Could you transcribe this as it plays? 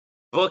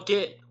Book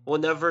it will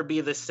never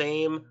be the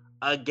same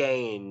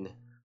again.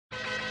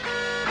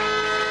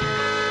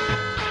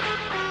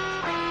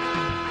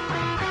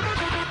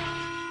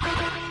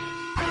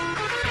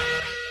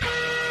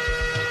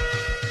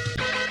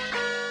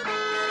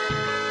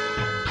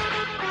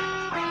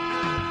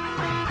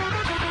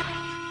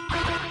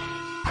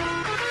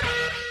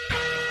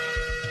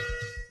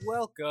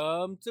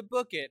 Welcome to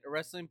Book It, a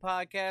wrestling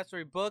podcast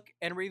where we book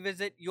and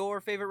revisit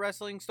your favorite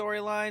wrestling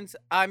storylines.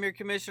 I'm your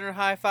commissioner,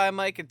 Hi-Fi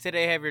Mike, and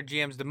today I have your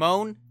GMs,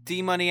 Damone,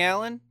 D-Money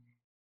Allen,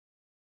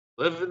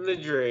 Living the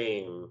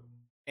dream.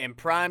 and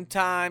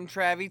Primetime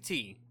Travie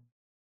T.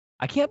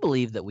 I can't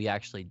believe that we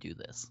actually do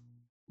this.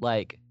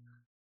 Like,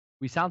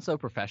 we sound so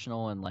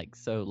professional and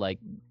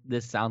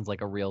this sounds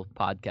like a real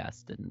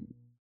podcast, and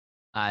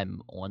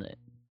I'm on it.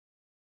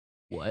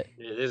 What?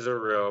 It is a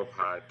real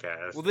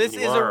podcast. Well, this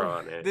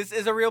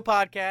is a real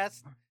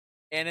podcast,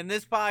 and in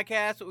this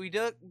podcast, what we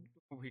do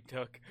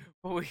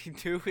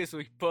is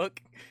we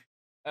book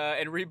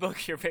and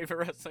rebook your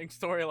favorite wrestling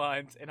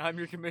storylines, and I'm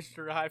your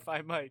commissioner,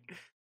 Hi-Fi Mike.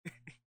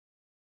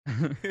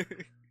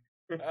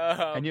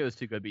 I knew it was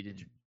too good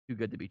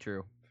to be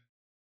true.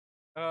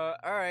 All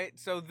right.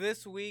 So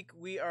this week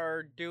we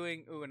are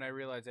doing. Ooh, and I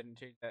realized I didn't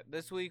change that.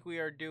 This week we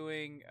are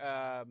doing.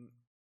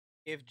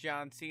 If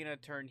John Cena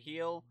turned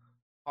heel,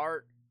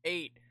 Part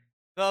 8,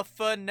 the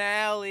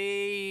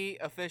finale.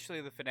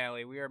 Officially, the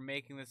finale. We are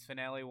making this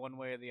finale one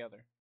way or the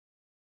other.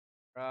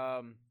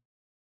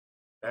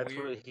 That's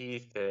what he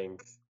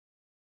thinks.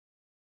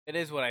 It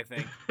is what I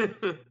think.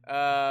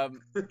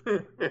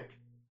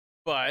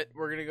 But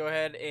we're gonna go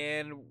ahead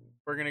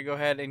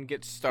and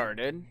get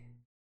started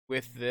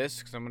with this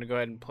because I'm gonna go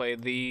ahead and play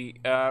the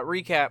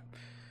recap.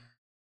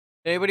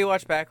 Did anybody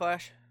watch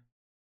Backlash?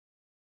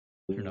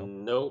 No.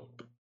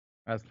 Nope.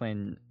 I was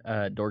playing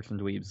Dorks and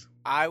Dweebs.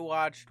 I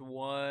watched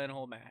one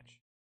whole match.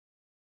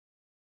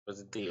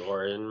 Was it the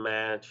Orton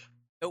match?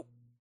 Nope.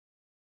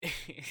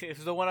 It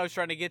was the one I was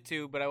trying to get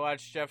to, but I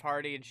watched Jeff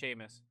Hardy and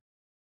Sheamus.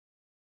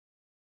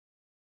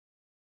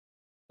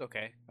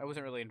 Okay, I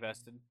wasn't really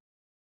invested.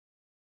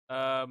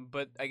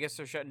 But I guess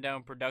they're shutting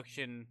down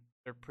production,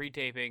 their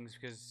pre-tapings,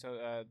 because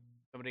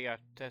somebody got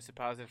tested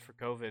positive for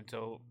COVID.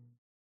 So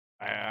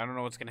I don't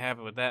know what's gonna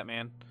happen with that,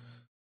 man.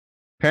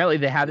 Apparently,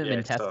 they haven't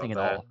been testing at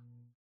all.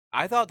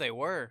 I thought they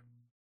were.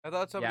 I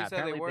thought somebody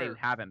said they were. Apparently they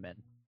haven't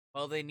been.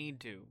 Well, they need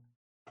to.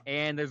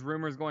 And there's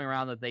rumors going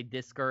around that they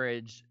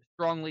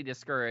strongly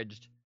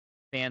discouraged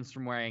fans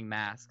from wearing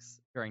masks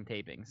during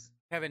tapings.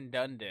 Kevin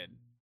Dunn did.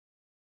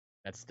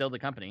 That's still the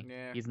company.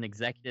 Yeah. He's an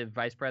executive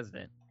vice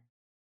president.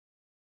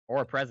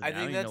 Or a president. I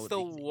think that's the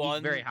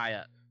one. He's very high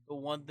up. The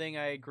one thing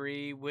I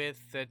agree with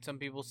that some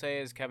people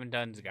say is Kevin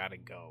Dunn's got to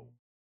go.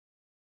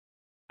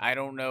 I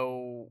don't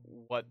know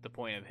what the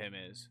point of him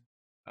is.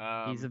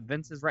 He's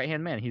Vince's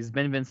right-hand man. He's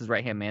been Vince's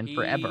right-hand man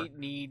forever. He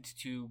needs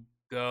to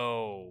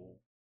go.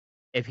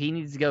 If he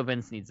needs to go,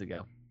 Vince needs to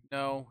go.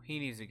 No, he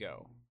needs to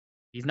go.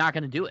 He's not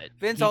going to do it.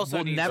 Vince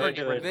also needs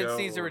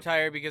to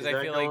retire because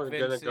I feel like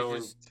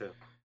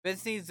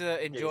Vince needs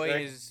to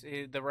enjoy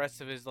the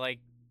rest of his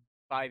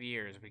 5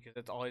 years because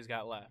that's all he's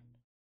got left.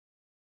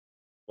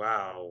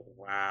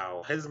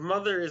 Wow. His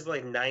mother is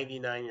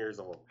 99 years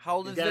old. How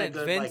old is Vince?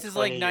 Vince is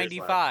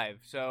 95,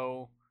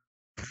 so...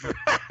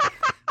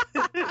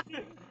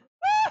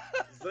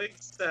 He's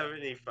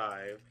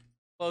 75.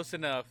 Close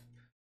enough.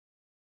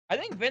 I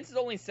think Vince is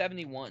only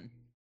 71.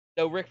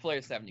 No, Ric Flair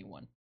is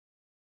 71.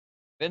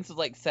 Vince is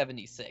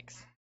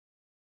 76.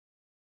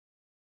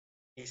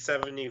 He's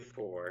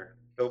 74.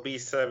 He'll be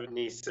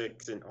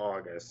 76 in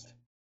August.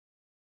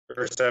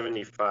 Or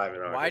 75 in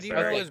August. Why do you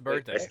know his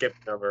birthday? I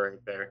skipped a number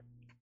right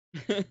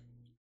there.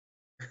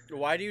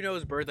 Why do you know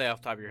his birthday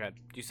off the top of your head?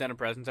 Do you send him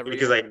presents every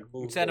year? Because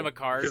you send him a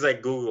card? Because I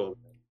Googled.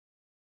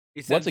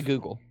 What's a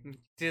Google? He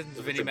sends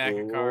Vinnie Mac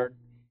a card.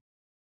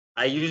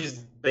 I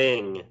used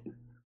Bing.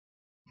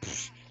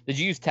 Did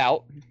you use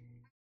Tout?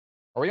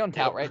 Are we on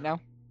Tout right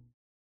now?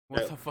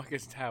 What the fuck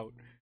is Tout?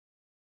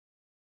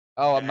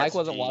 Oh, Mike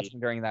wasn't watching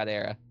during that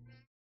era.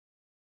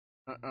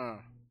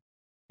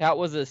 Tout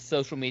was a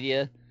social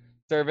media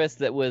service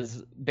that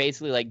was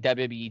basically like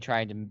WWE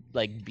trying to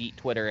beat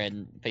Twitter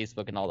and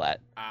Facebook and all that.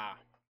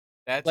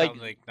 That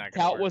sounds like not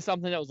gonna Tout work. was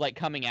something that was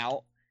coming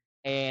out,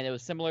 and it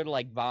was similar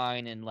to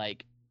Vine and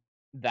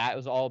that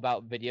was all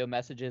about video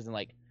messages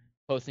and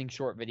posting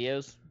short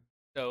videos.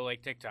 So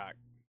TikTok.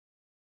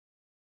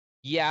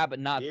 Yeah, but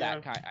not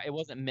that kind. It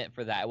wasn't meant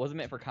for that. It wasn't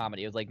meant for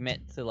comedy. It was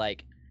meant to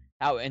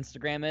how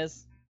Instagram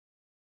is,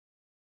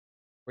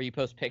 where you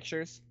post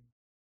pictures.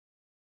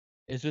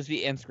 It's supposed to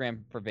be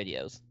Instagram for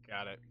videos.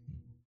 Got it.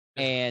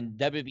 And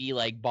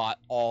WWE bought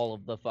all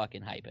of the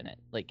fucking hype in it.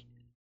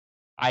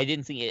 I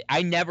didn't see it.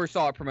 I never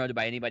saw it promoted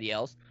by anybody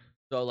else.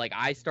 So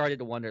I started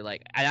to wonder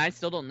and I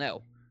still don't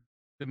know.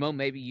 Simone,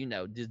 maybe you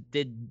know.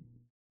 Did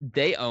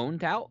they own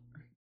Tout?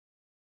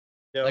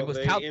 No, was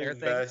they Tout their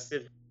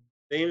thing?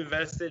 They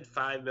invested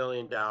 $5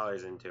 million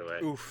into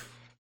it. Oof.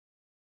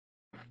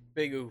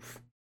 Big oof.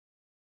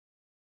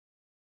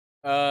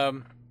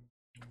 Well,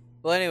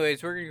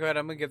 anyways, we're gonna go ahead.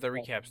 I'm gonna get the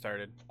recap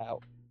started.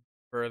 Tout.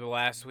 for the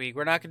last week.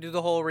 We're not gonna do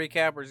the whole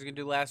recap. We're just gonna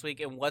do last week.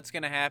 And what's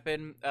gonna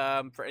happen?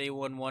 For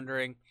anyone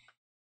wondering,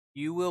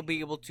 you will be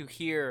able to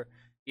hear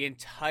the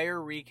entire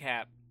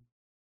recap.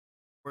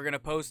 We're gonna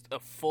post a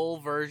full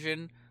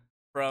version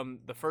from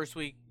the first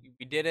week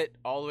we did it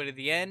all the way to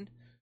the end,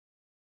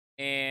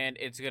 and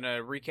it's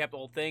gonna recap the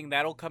whole thing.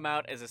 That'll come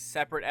out as a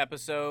separate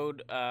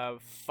episode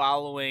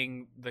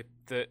following the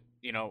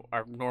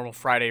our normal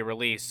Friday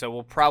release. So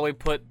we'll probably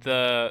put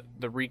the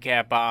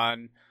recap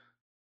on.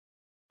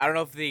 I don't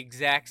know if the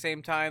exact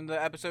same time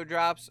the episode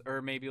drops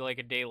or maybe like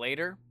a day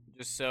later,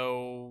 just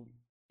so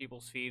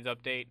people's feeds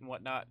update and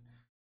whatnot.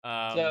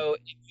 So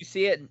if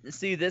you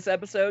see this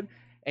episode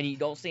and you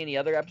don't see any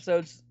other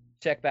episodes,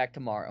 check back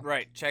tomorrow.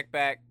 Right, check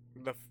back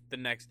the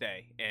next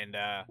day, and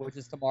which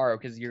is tomorrow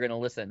because you're gonna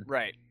listen.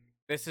 Right.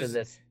 This to is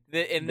this.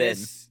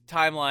 This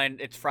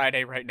timeline. It's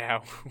Friday right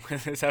now when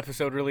this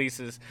episode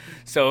releases.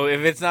 So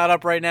if it's not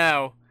up right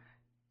now,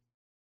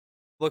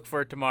 look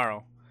for it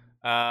tomorrow,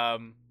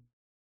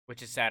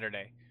 which is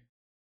Saturday.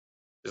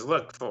 Just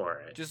look for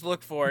it. Just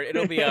look for it.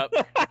 It'll be up.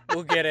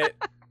 We'll get it.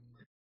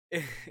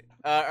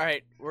 All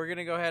right, we're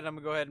gonna go ahead. I'm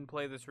gonna go ahead and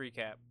play this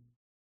recap.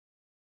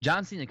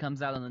 John Cena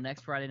comes out on the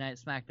next Friday Night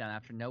SmackDown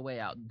after No Way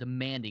Out,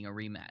 demanding a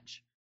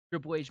rematch.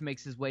 Triple H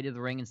makes his way to the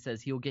ring and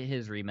says he'll get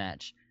his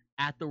rematch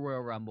at the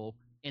Royal Rumble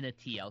in a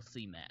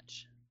TLC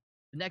match.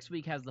 The next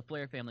week has the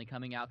Flair family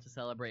coming out to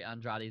celebrate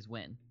Andrade's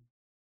win.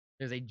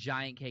 There's a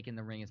giant cake in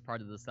the ring as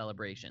part of the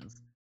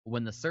celebrations.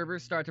 When the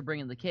servers start to bring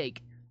in the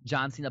cake,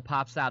 John Cena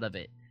pops out of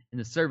it,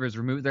 and the servers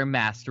remove their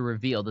masks to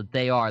reveal that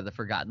they are the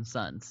Forgotten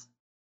Sons.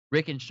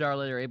 Rick and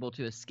Charlotte are able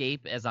to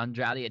escape as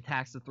Andrade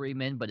attacks the three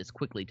men but is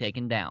quickly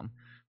taken down.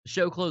 The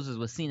show closes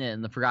with Cena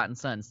and the Forgotten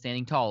Sons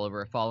standing tall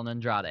over a fallen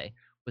Andrade,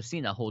 with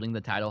Cena holding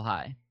the title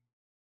high.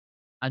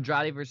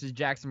 Andrade versus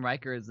Jackson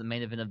Ryker is the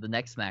main event of the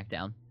next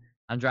SmackDown.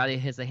 Andrade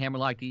hits a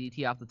hammerlock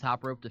DDT off the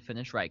top rope to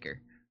finish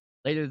Ryker.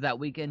 Later that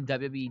weekend,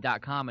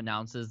 WWE.com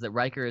announces that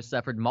Ryker has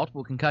suffered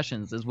multiple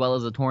concussions as well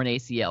as a torn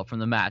ACL from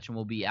the match and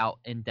will be out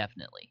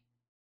indefinitely.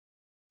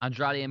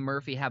 Andrade and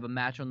Murphy have a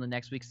match on the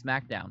next week's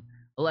SmackDown.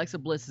 Alexa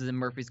Bliss is in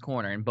Murphy's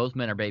corner and both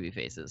men are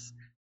babyfaces.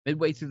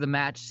 Midway through the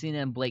match, Cena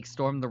and Blake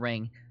storm the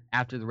ring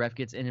after the ref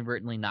gets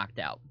inadvertently knocked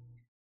out.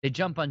 They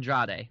jump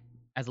Andrade.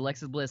 As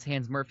Alexa Bliss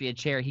hands Murphy a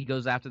chair, he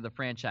goes after the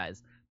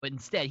franchise, but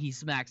instead he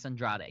smacks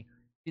Andrade.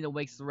 Cena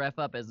wakes the ref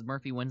up as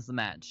Murphy wins the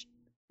match.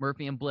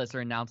 Murphy and Bliss are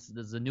announced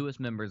as the newest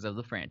members of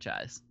the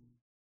franchise.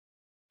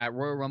 At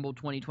Royal Rumble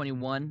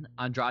 2021,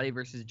 Andrade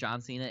versus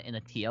John Cena in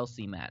a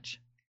TLC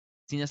match.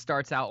 Cena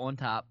starts out on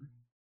top.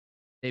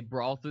 They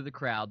brawl through the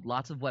crowd,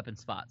 lots of weapon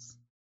spots.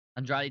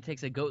 Andrade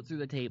takes a goat through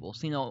the table.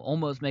 Cena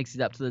almost makes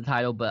it up to the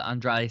title, but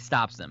Andrade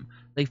stops him.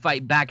 They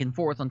fight back and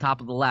forth on top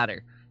of the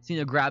ladder.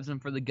 Cena grabs him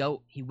for the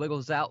goat. He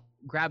wiggles out,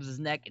 grabs his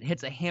neck, and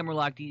hits a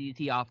hammerlock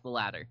DDT off the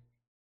ladder.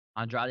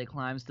 Andrade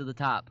climbs to the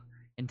top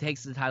and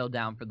takes the title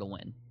down for the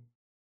win.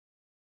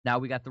 Now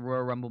we got the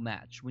Royal Rumble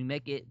match. We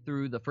make it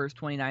through the first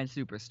 29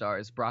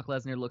 superstars. Brock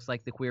Lesnar looks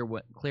like the clear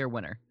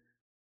winner.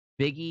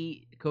 Big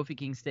E, Kofi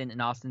Kingston,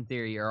 and Austin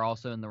Theory are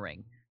also in the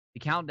ring.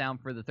 The countdown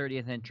for the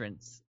 30th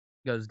entrance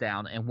goes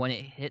down, and when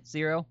it hits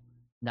 0,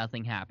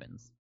 nothing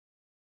happens.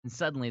 And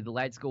suddenly the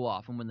lights go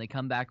off, and when they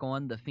come back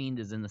on, the Fiend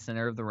is in the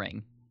center of the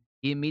ring.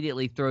 He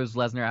immediately throws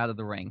Lesnar out of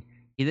the ring.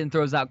 He then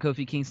throws out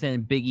Kofi Kingston,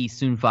 and Big E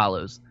soon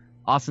follows.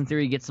 Austin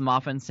Theory gets some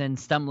offense in,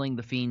 stumbling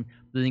the Fiend,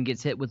 but then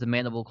gets hit with a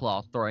mandible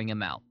claw, throwing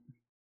him out.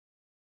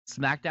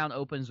 SmackDown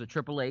opens with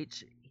Triple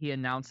H. He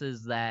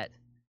announces that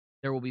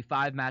there will be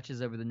 5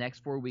 matches over the next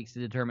 4 weeks to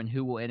determine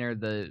who will enter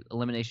the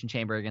Elimination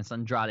Chamber against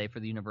Andrade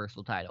for the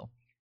Universal title.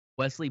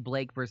 Wesley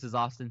Blake versus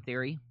Austin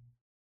Theory,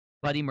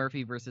 Buddy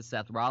Murphy versus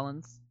Seth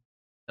Rollins,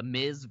 The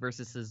Miz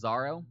versus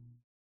Cesaro,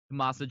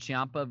 Tommaso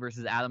Ciampa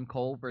versus Adam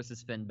Cole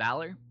versus Finn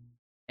Balor,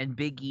 and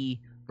Big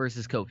E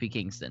versus Kofi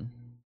Kingston.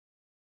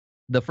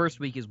 The first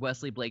week is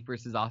Wesley Blake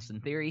versus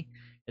Austin Theory.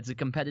 It's a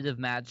competitive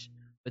match,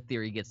 but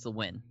Theory gets the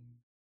win.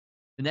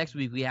 The next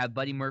week we have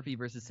Buddy Murphy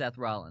versus Seth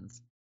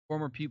Rollins,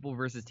 former pupil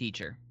versus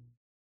teacher.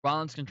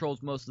 Rollins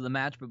controls most of the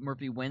match, but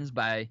Murphy wins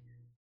by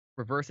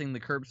reversing the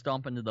curb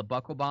stomp into the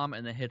buckle bomb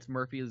and then hits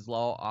Murphy's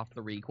Law off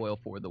the recoil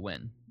for the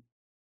win.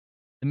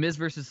 The Miz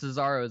versus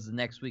Cesaro is the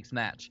next week's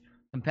match.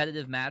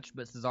 Competitive match,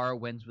 but Cesaro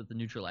wins with the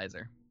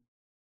neutralizer.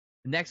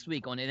 The next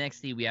week on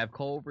NXT, we have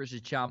Cole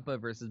versus Ciampa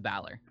versus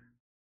Balor.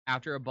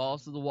 After a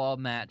balls to the wall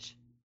match,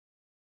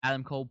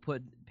 Adam Cole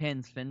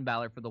pins Finn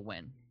Balor for the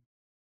win.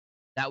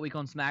 That week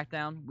on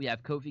SmackDown, we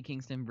have Kofi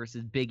Kingston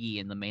versus Big E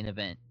in the main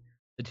event.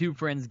 The two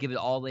friends give it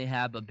all they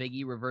have, but Big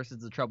E reverses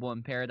the Trouble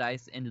in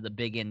Paradise into the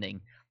big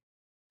ending.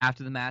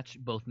 After the match,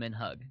 both men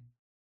hug.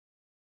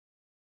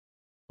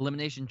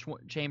 Elimination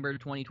Chamber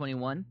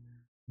 2021.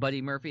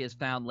 Buddy Murphy is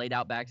found laid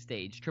out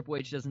backstage. Triple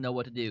H doesn't know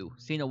what to do.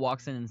 Cena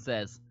walks in and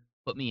says,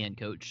 "Put me in,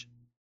 coach."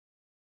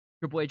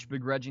 Triple H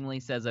begrudgingly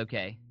says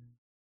okay.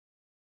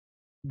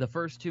 The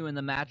first two in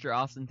the match are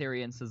Austin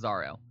Theory and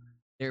Cesaro.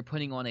 They're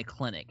putting on a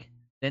clinic.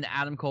 Then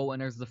Adam Cole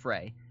enters the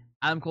fray.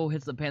 Adam Cole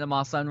hits the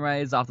Panama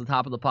Sunrise off the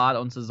top of the pod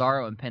on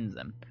Cesaro and pins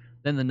him.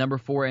 Then the number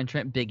 4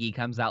 entrant Big E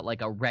comes out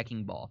like a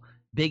wrecking ball.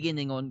 Big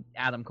ending on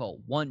Adam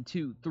Cole. 1,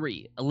 2,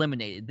 3,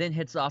 eliminated. Then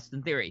hits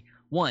Austin Theory.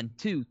 1,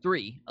 2,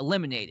 3,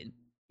 eliminated.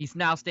 He's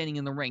now standing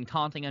in the ring,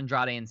 taunting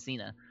Andrade and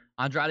Cena.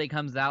 Andrade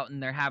comes out,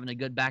 and they're having a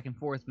good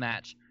back-and-forth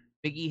match.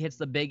 Big E hits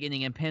the big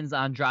ending and pins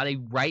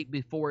Andrade right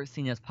before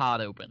Cena's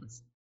pod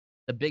opens.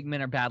 The big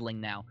men are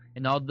battling now,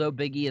 and although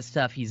Big E is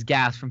tough, he's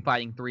gassed from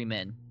fighting 3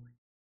 men.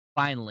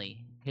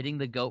 Finally, hitting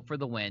the GOAT for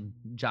the win,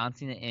 John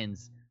Cena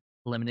ends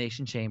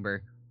Elimination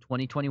Chamber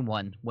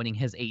 2021, winning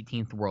his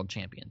 18th World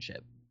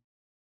Championship.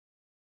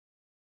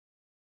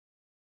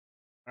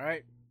 All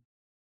right.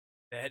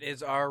 That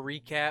is our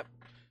recap.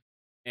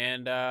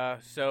 And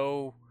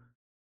so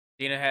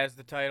Cena has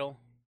the title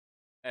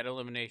at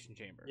Elimination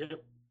Chamber.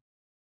 Yep.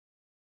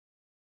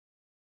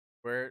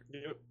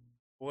 Yep.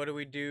 What do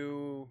we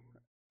do?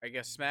 I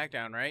guess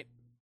SmackDown, right?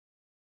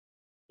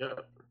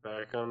 Yep.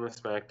 Back on the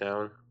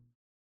SmackDown.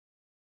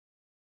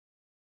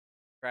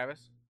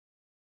 Travis?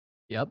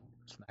 Yep,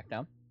 SmackDown.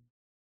 What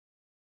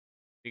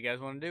do you guys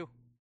want to do?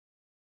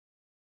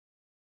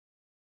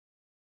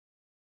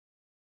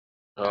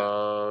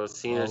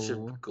 Cena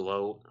should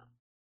gloat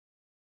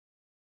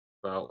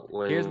about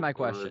winning Here's my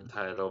question. the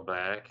title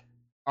back.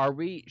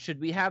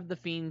 Should we have the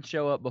Fiend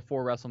show up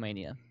before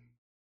WrestleMania,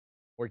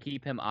 or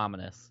keep him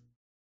ominous?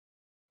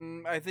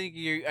 I think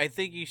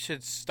you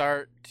should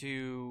start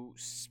to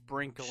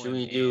sprinkle. Should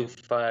we do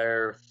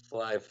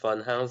Firefly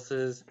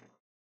Funhouses?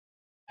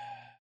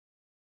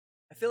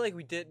 I feel like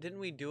we didn't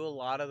we do a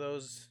lot of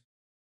those?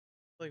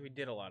 I feel like we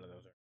did a lot of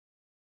those.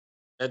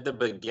 At the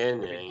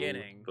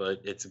beginning,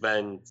 but it's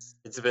been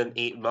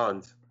 8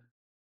 months.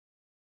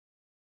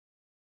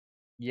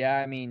 Yeah,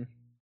 I mean,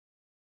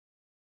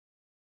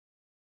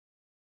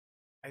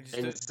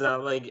 It's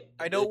not like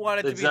I don't want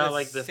it to be not the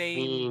like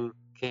same.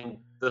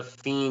 the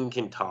Fiend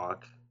can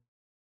talk.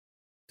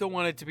 Don't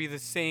want it to be the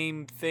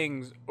same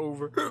things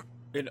over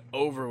and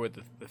over with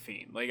the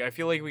Fiend. Like I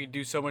feel like we could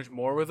do so much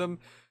more with him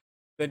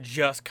than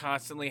just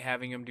constantly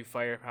having him do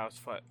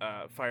Firefly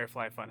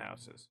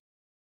Funhouses.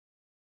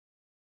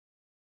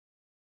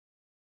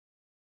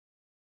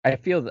 I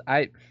feel that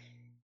I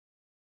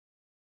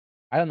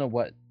don't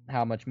know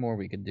how much more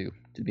we could do,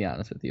 to be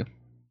honest with you.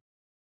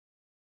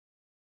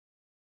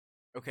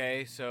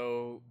 Okay,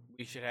 so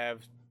we should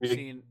have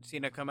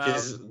Cena come out.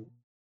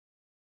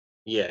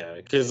 Yeah,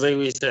 because like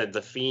we said,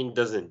 the Fiend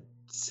doesn't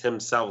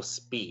himself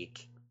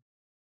speak.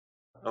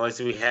 Unless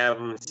we have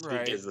him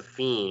speak as the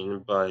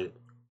Fiend, but...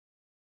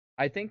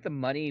 I think the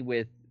money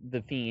with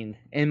the Fiend,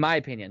 in my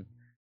opinion,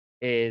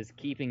 is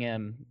keeping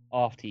him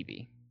off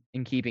TV.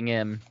 And keeping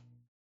him...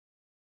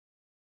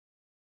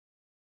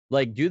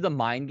 Like, do the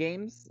mind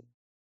games,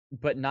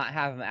 but not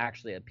have him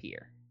actually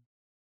appear.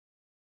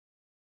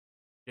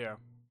 Yeah.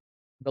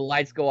 The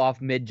lights go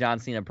off mid-John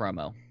Cena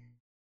promo.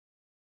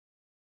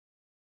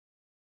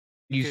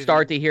 You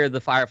start to hear the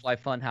Firefly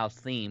Funhouse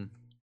theme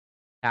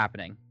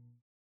happening.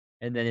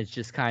 And then it's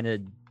just kind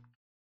of...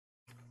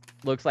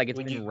 looks like it's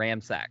been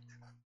ransacked.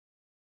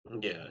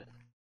 Yeah.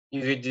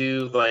 You could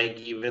do, like,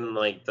 even,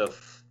 like, the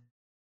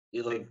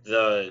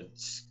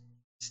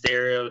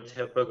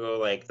stereotypical,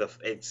 like,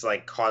 it's,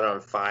 like, caught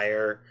on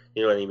fire.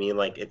 You know what I mean?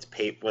 Like, it's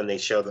when they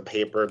show the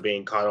paper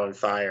being caught on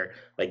fire,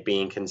 like,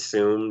 being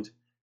consumed.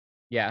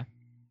 Yeah.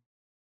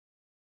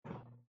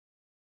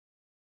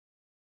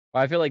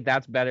 Well, I feel like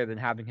that's better than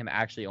having him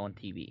actually on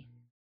TV.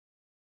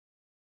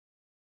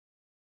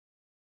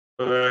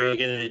 But are you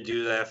going to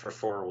do that for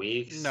 4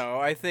 weeks? No,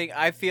 I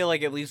feel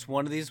like at least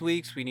one of these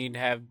weeks we need to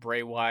have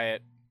Bray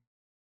Wyatt,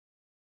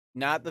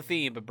 not the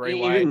Fiend, but Bray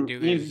Wyatt do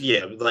his...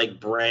 Yeah, like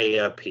Bray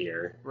up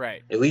here.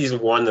 Right. At least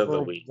one of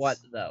the weeks. What,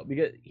 though?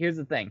 Because here's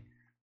the thing.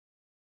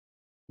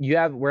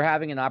 We're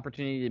having an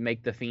opportunity to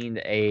make the Fiend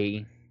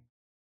a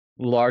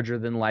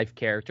larger-than-life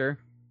character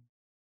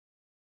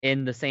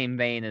in the same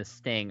vein as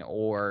Sting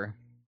or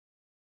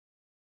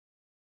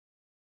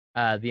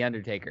The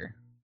Undertaker.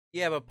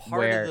 Yeah, but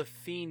part of the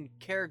Fiend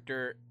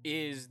character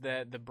is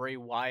the Bray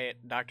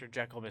Wyatt, Dr.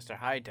 Jekyll, Mr.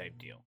 Hyde type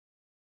deal.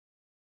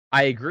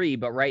 I agree,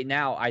 but right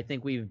now, I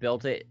think we've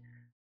built it.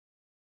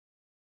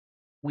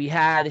 We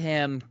had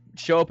him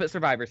show up at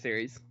Survivor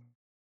Series.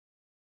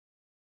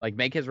 Like,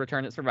 make his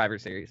return at Survivor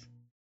Series.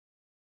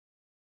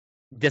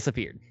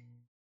 Disappeared.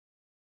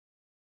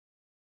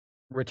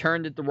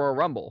 Returned at the Royal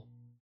Rumble.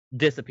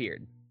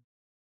 Disappeared.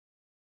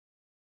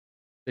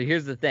 So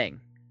here's the thing.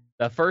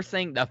 The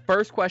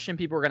first question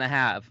people are going to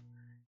have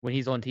when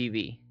he's on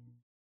TV,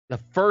 the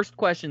first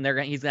question he's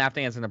going to have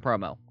to answer in the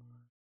promo,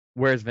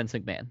 where's Vince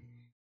McMahon?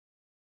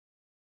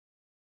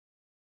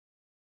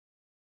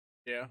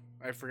 Yeah,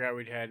 I forgot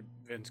we'd had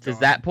Vince. Because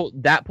that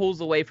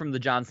pulls away from the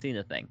John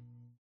Cena thing.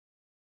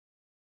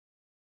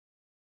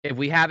 If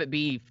we have it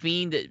be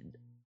Fiend,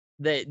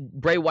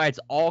 that Bray Wyatt's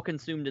all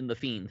consumed in the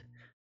Fiend,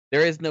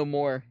 there is no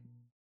more.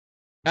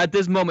 At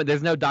this moment,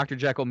 there's no Dr.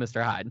 Jekyll,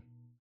 Mr. Hyde.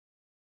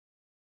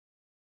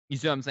 You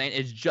see what I'm saying?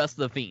 It's just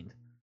the Fiend.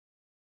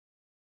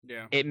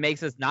 Yeah. It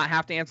makes us not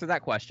have to answer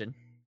that question.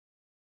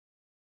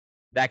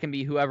 That can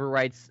be whoever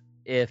writes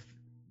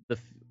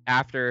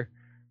after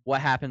what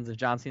happens if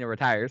John Cena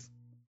retires.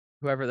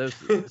 Whoever those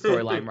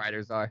storyline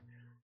writers are.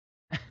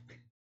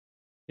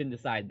 can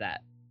decide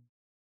that.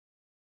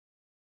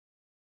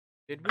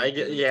 Did I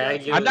get- yeah, I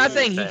get I'm what not you're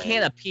saying he saying,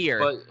 can't appear,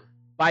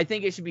 but I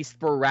think it should be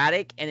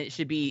sporadic, and it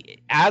should be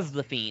as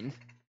the Fiend,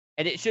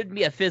 and it shouldn't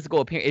be a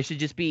physical appearance. It should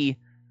just be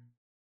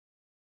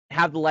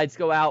have the lights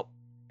go out,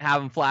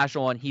 have him flash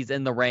on, he's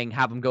in the ring,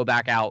 have him go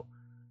back out,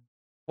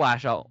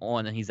 flash out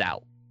on, and he's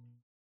out.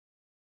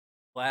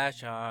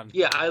 Flash on.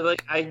 yeah, I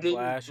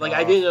Flash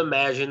didn't off.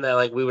 imagine that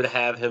like we would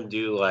have him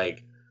do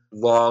like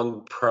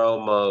long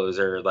promos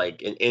or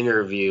like an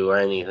interview or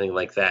anything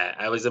like that.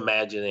 I was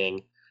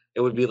imagining it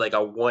would be like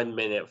a 1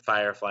 minute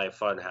Firefly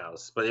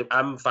Funhouse, but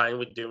I'm fine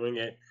with doing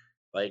it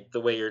like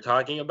the way you're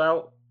talking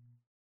about.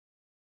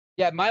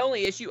 Yeah, my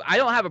only issue, I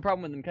don't have a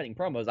problem with him cutting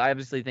promos. I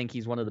obviously think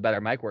he's one of the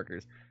better mic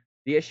workers.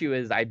 The issue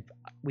is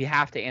we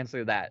have to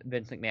answer that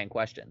Vince McMahon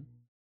question.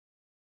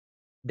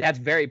 That's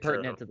very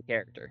pertinent to the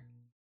character.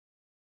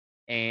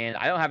 And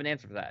I don't have an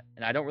answer for that.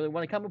 And I don't really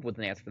want to come up with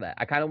an answer for that.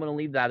 I kind of want to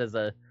leave that as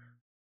a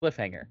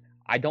cliffhanger.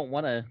 I don't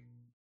want to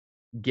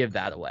give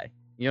that away.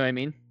 You know what I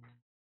mean?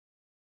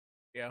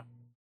 Yeah.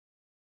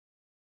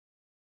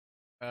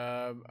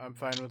 I'm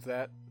fine with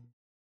that.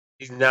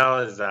 He's now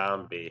a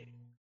zombie.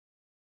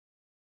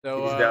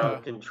 So He's now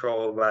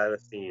controlled by the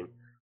Fiend.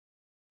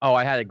 Oh,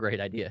 I had a great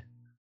idea.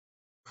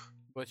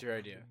 what's your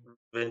idea?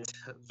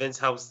 Vince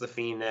helps the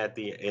Fiend at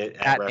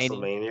At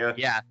WrestleMania.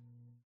 Yeah.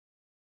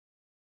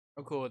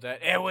 I'm cool with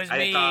that. It was I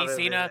me, thought of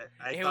Cena.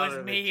 it. It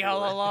was me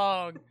all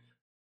along.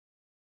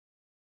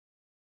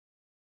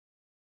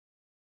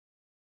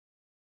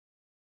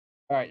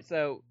 All right,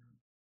 so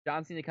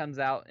John Cena comes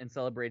out and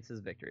celebrates his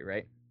victory,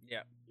 right?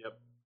 Yeah. Yep.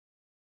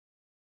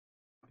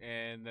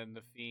 And then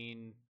the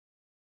Fiend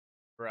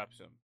reps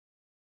him.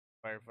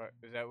 Firefight.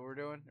 Is that what we're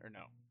doing or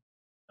no?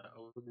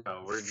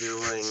 No, we're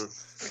doing.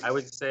 I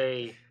would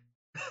say.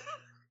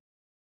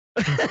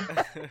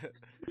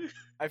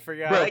 I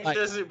forgot. Bro, Mike Mike,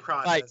 doesn't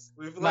process.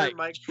 We've learned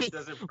Mike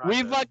doesn't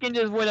process. We fucking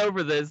just went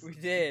over this We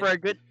did. for a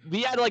good.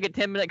 We had like a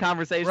 10-minute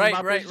conversation Right,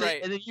 about right, this shit,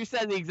 right. and then you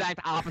said the exact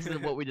opposite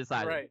of what we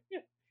decided. Right.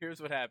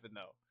 Here's what happened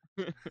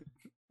though.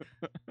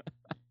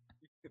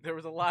 There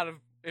was a lot of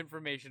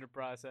information to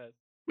process.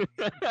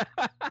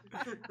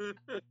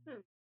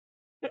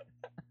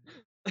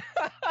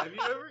 Have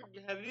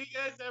you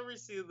guys ever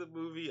seen the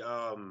movie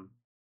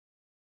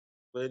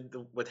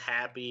with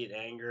Happy and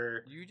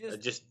Anger? You I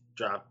just just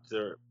dropped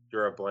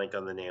drew a blank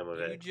on the name of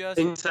You it. just-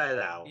 Inside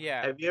Out.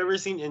 Yeah. Have you ever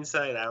seen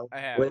Inside Out? I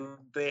have. When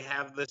they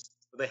have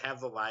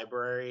the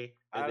library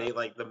and I they don't-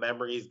 like the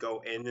memories go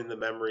in and the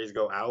memories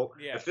go out.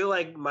 Yeah. I feel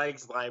like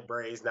Mike's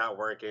library is not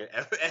working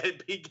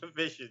at peak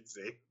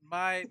efficiency.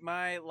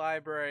 my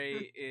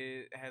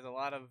library has a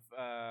lot of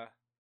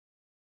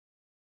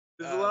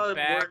There's a lot of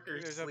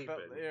workers there's sleeping.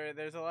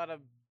 there's a lot of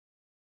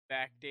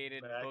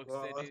backdated books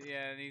that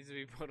Backlog. needs to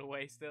be put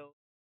away still.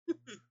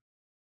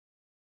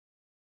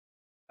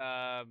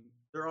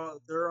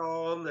 They're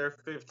all on their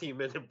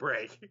 15-minute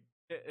break.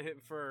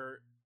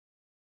 For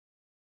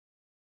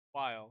a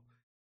while.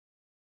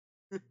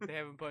 They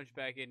haven't punched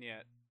back in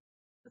yet.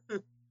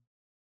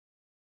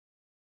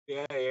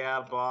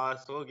 Yeah,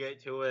 boss. We'll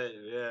get to it.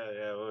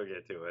 Yeah, we'll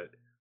get to it.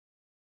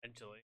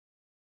 Eventually.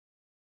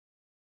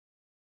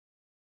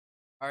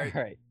 Alright.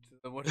 All right. So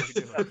then what are we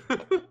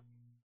doing?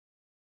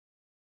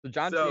 So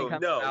John Cena So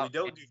comes no, out we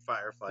don't and do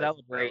Firefly.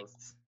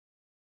 celebrates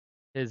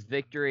his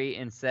victory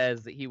and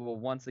says that he will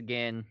once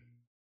again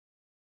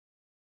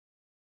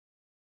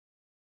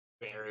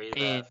Bury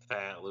And- that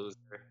fat loser.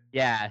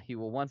 he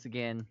will once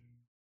again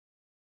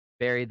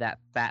bury that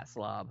fat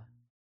slob.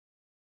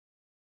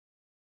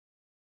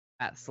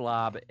 Fat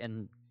slob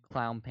in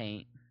clown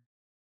paint,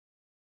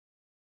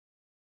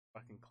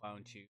 Fucking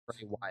clown shoes.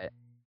 Bray Wyatt.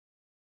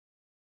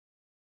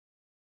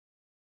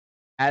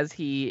 As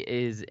he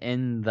is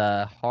in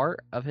the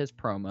heart of his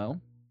promo,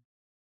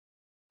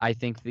 I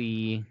think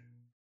the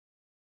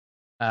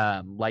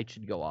light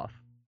should go off.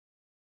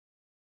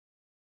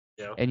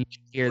 Yeah. And you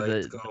should hear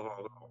Let's the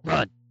go.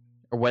 run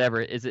or whatever.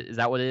 Is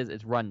that what it is?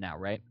 It's run now,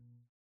 right?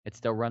 It's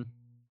still run.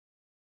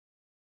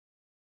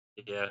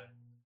 Yeah.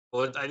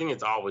 Well, I think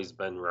it's always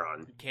been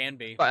run. It can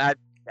be. But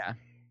If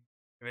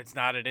it's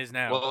not, it is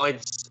now. Well,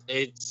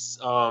 it's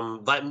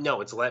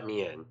let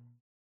me in.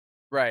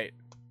 Right.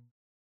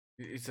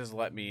 It says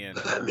let me in.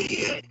 Let me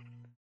in.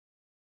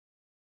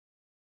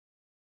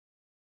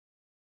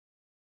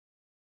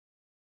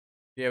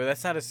 Yeah, but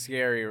that's not as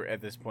scary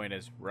at this point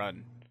as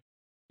run.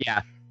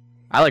 yeah,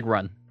 I like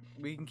run.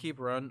 We can keep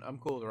run. I'm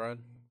cool with run.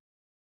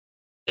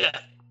 Yeah.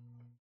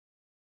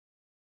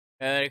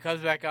 And then it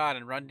comes back on,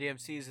 and Run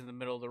DMC's in the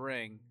middle of the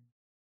ring.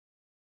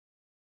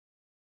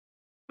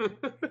 But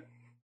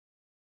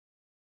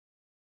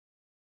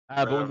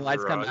when the Rev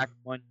lights come Run. back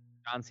on,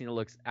 John Cena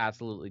looks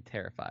absolutely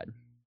terrified.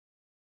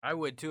 I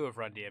would too if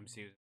Run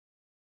DMC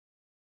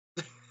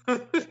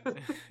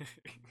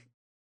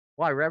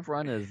Why? Rev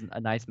Run is a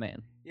nice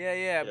man. Yeah,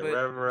 Yeah, but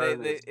Rev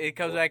Run they, is it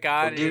comes cool. back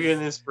I'll on. give you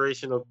an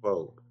inspirational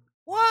quote.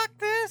 Walk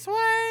this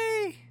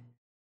way.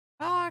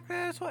 Walk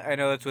this way. I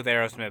know that's with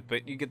Aerosmith,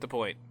 but you get the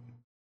point.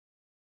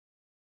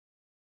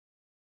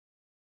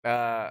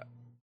 Then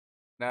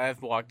Now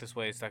I've walked this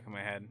way, stuck in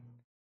my head.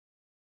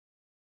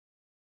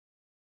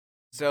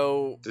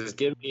 So Just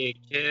give me a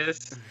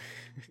kiss.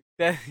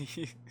 that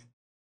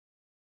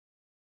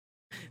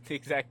the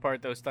exact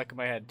part that was stuck in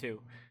my head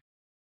too.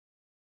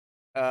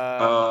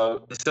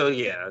 So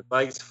yeah,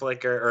 lights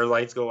flicker or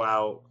lights go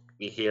out.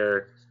 We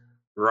hear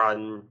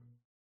run,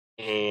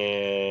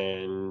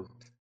 and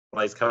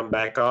lights come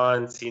back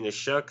on. Cena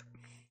shook.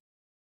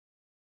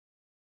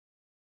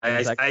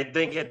 I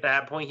think at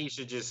that point he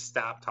should just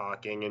stop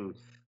talking and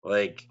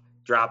like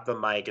drop the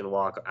mic and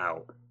walk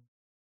out.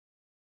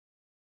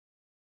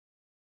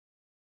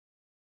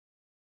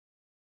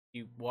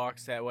 He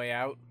walks that way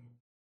out.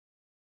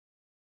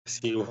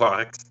 He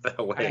walks the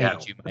I way hate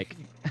out. you, Mike.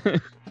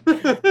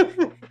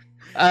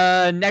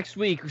 Next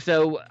week,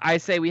 so I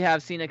say we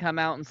have Cena come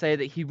out and say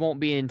that he won't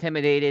be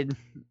intimidated.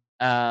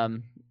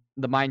 The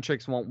mind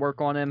tricks won't work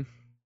on him.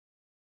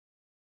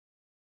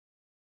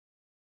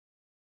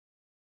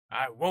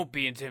 I won't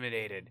be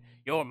intimidated.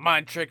 Your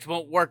mind tricks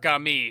won't work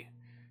on me.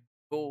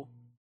 Fool.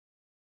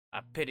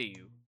 I pity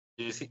you.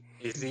 Is he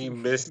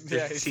Mr.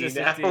 Yeah, he's T just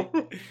now?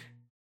 a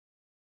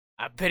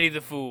I pity the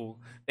fool.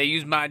 They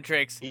use mind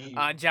tricks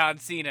on John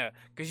Cena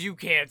because you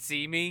can't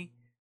see me.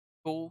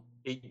 Fool.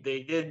 They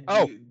did.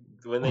 Oh.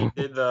 When they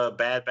did the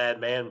Bad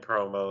Man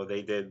promo,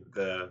 they did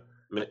the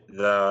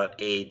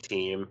A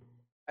team.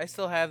 I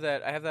still have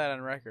that. I have that on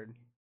record.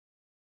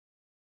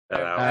 I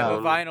That have a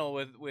album. vinyl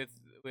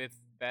with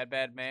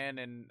Bad Man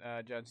and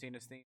John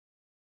Cena's theme.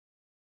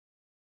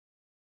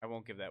 I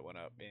won't give that one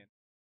up, man.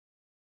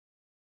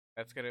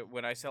 That's gonna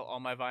when I sell all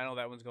my vinyl.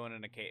 That one's going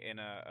in a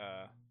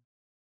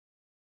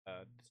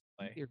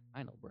display. Your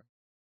final, bro.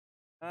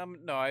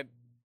 No, I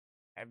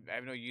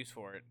have no use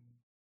for it.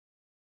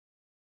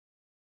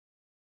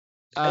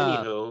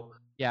 Anywho,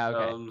 Yeah,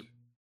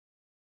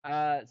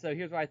 okay. So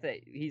here's what I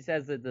say. He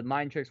says that the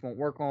mind tricks won't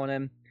work on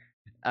him.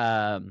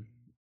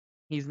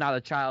 He's not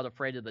a child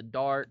afraid of the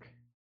dark.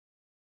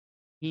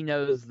 He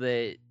knows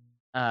that.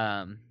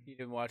 You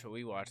didn't watch what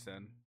we watched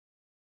then.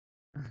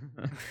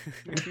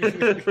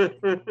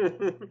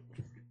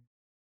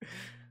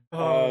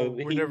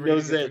 We're he never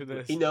knows gonna get that. through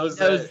this. He knows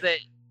knows that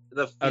that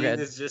the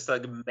Fiend is just a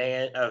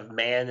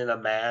man in a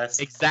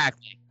mask.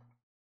 exactly.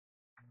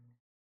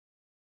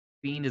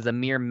 Fiend is a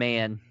mere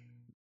man,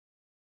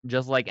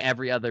 just like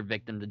every other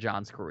victim to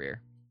John's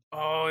career.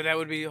 Oh, that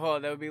would be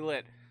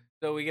lit.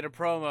 So we get a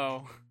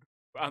promo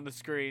on the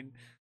screen,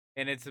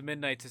 and it's the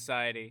Midnight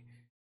Society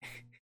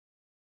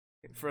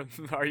from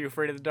Are You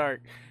Afraid of the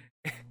Dark?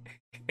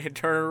 And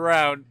turn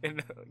around,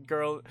 and a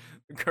girl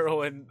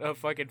in a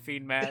fucking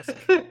Fiend mask.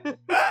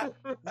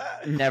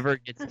 Never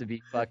gets to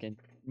be fucking.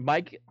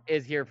 Mike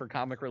is here for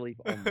comic relief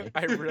only.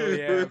 I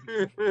really am.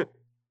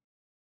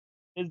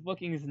 His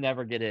bookings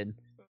never get in.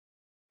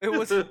 It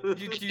was. You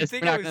It's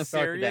think not I gonna was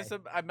start serious?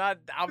 today. I'm not.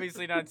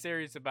 Obviously not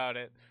serious about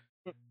it.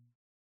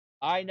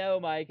 I know,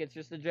 Mike. It's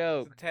just a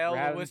joke. It's a tale We're of the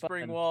having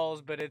Whispering fun.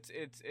 Walls, but it's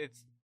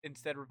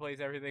instead replace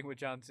everything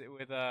with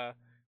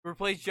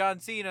replace John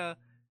Cena,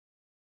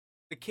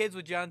 the kids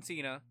with John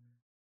Cena.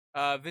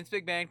 Vince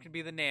McMahon could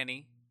be the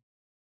nanny,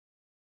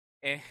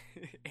 and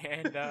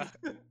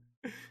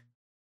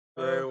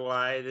Bray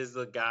Wyatt is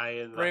the guy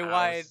in the Bray house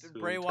Wyatt. who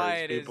Bray turns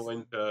Wyatt people is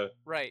into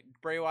right.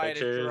 Bray Wyatt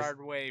pictures. is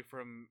Gerard Way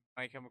from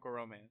My Chemical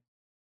Romance.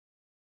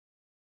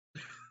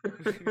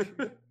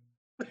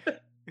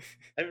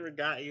 I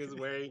forgot he was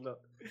wearing the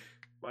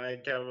My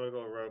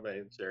Chemical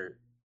Romance shirt.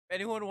 If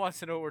anyone wants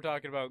to know what we're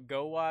talking about,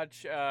 go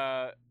watch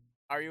Are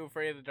You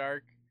Afraid of the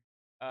Dark?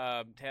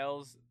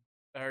 Tale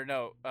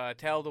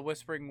of the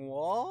Whispering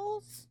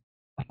Walls?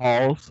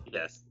 Halls.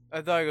 Yes.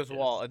 I thought it was Yes.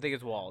 Wall. I think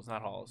it's Walls,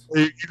 not Halls.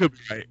 You could be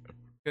right.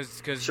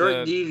 Because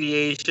Short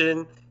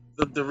deviation.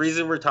 The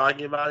reason we're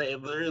talking about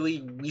it,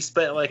 literally, we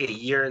spent like a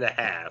year and a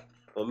half.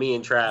 Well, me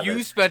and Travis.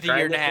 you spent a trying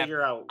year and to a half.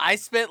 figure out. I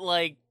spent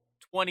like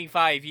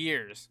 25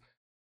 years.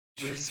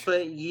 We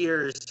spent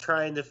years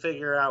trying to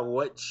figure out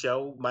what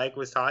show Mike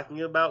was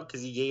talking about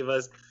because he gave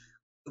us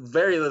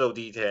very little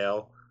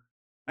detail.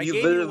 I You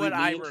gave you literally, what me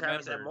I and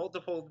Travis at remembered.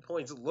 multiple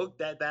points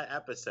looked at that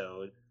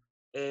episode,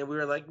 and we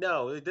were like,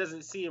 "No, it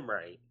doesn't seem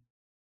right."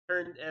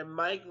 And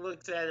Mike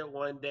looks at it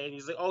one day, and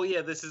he's like, "Oh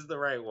yeah, this is the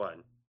right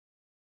one."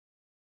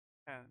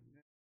 Yeah,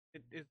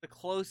 it is the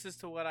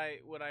closest to what I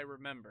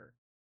remember.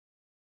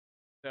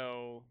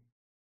 So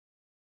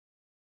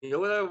You know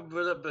what I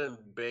would have been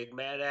big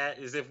mad at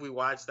is if we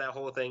watched that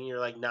whole thing and you're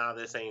like, "Nah,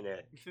 this ain't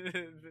it."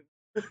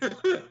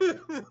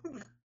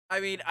 I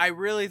mean, I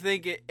really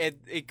think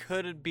it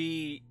could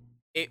be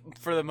it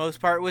for the most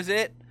part was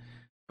it,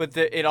 but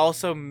it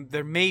also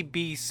there may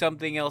be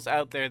something else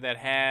out there that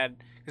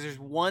had because there's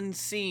one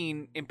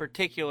scene in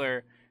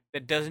particular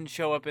that doesn't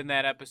show up in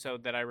that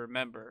episode that I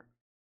remember.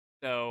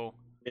 So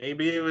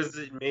maybe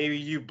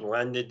you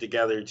blended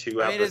together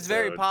two I episodes. mean, it's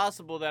very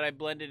possible that I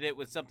blended it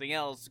with something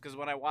else because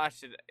when I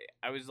watched it,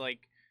 I was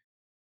like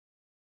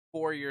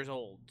 4 years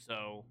old.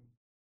 So,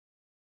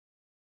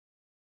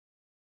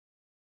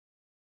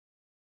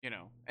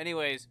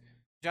 Anyways,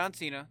 John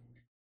Cena.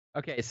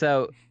 Okay,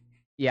 so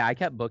yeah, I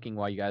kept booking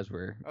while you guys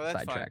were Oh, that's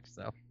fine. sidetracked.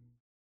 So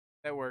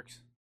That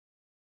works.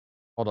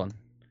 Hold on.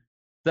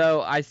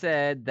 So I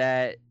said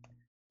that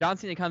John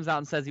Cena comes out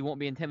and says he won't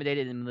be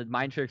intimidated and the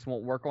mind tricks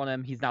won't work on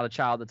him. He's not a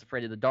child that's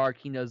afraid of the dark.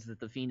 He knows that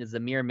the Fiend is a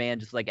mere man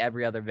just like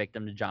every other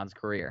victim to John's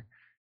career.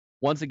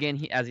 Once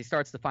again, as he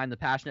starts to find the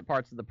passionate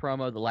parts of the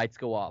promo, the lights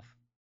go off.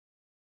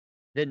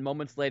 Then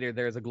moments later,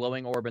 there's a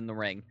glowing orb in the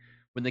ring.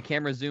 When the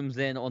camera zooms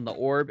in on the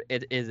orb,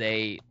 it is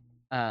a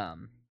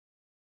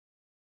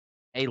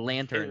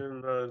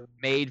lantern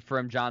made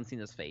from John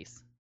Cena's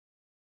face.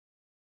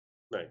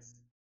 Nice.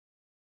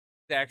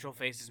 The actual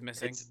face is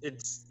missing.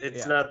 It's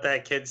Yeah. not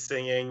that kid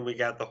singing. We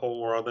got the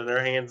whole world in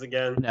our hands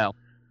again. No.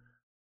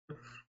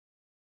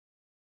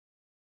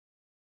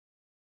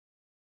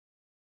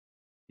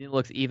 He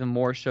looks even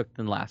more shook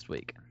than last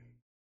week.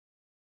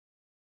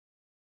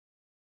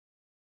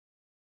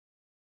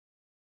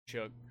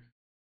 Shook.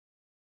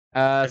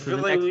 I So feel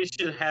the like next- we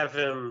should have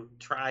him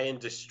try and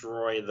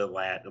destroy the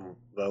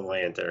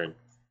lantern.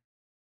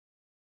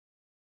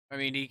 I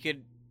mean, he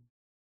could.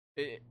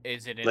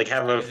 Is it Like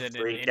have him is it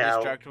an freak out,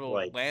 indestructible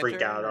like lantern,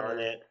 freak out or on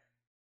it.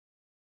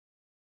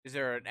 Is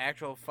there an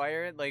actual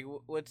fire? Like,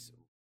 what's?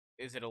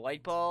 Is it a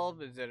light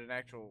bulb? Is it an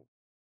actual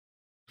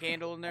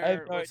candle in I have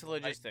there? no What's the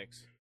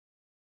logistics?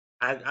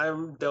 I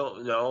don't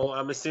know.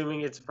 I'm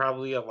assuming it's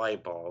probably a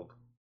light bulb.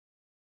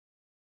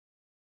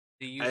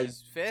 Do he use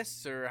his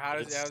fists, or how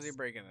is he It's-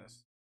 breaking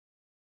this?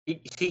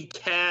 He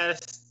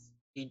casts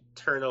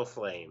eternal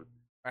flame.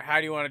 Or how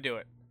do you want to do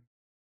it?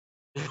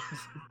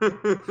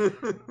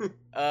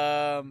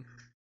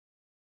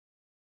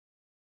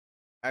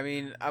 I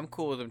mean, I'm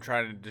cool with him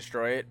trying to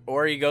destroy it,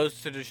 or he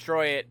goes to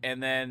destroy it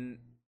and then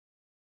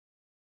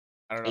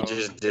I don't know. It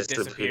just it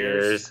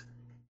disappears.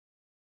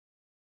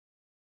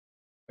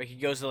 Like he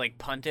goes to like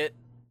punt it,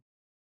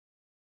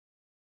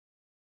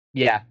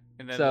 Yeah.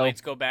 and then So- the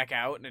lights go back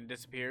out and it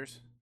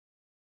disappears.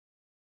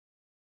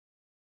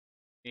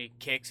 And he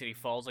kicks and he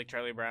falls like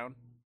Charlie Brown.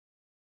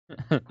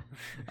 I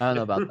don't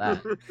know about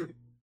that.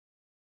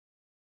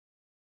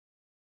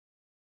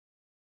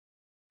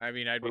 I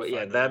mean, I'd be Well, fine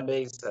yeah, with that it.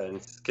 makes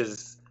sense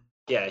because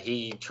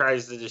he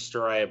tries to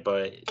destroy it,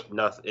 but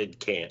nothing. It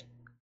can't.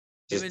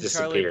 Just Him and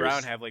disappears. Charlie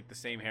Brown have like the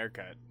same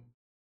haircut,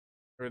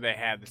 or they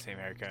had the same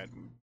haircut.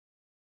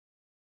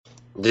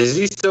 Does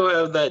he still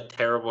have that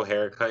terrible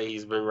haircut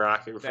he's been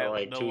rocking for That,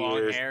 like the 2 long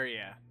years? hair,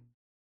 yeah.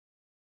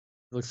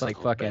 Looks like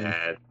So fucking.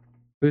 bad.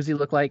 Who does he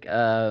look like?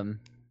 Fuck,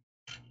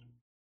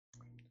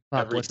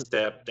 Every what's it?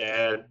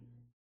 stepdad.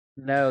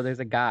 No, there's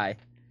a guy.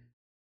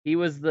 He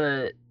was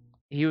the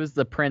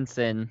prince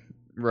in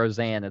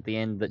Roseanne at the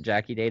end that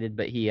Jackie dated,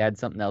 but he had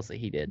something else that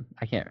he did.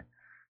 I can't.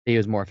 He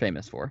was more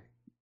famous for.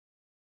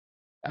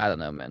 I don't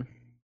know, man.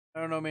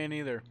 I don't know, man,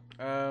 either.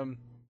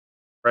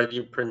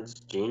 Freddie Prince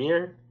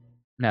Jr.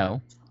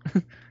 No.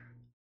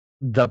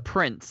 The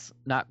prince,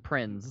 not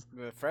Prince.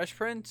 The Fresh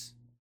Prince.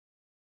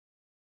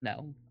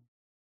 No.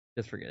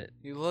 Just forget it.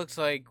 He looks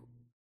like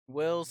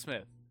Will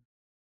Smith.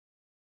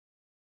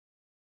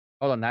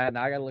 Hold on, now I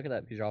gotta look it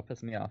up because you're all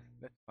pissing me off.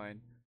 That's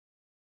fine.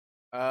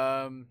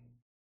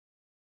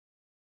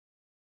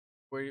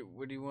 Where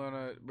do you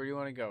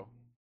wanna go?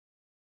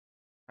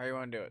 How you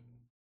wanna do it?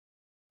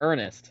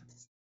 Ernest.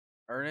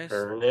 Ernest?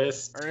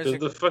 Ernest. Ernest- Who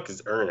the fuck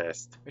is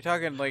Ernest? We're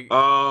talking like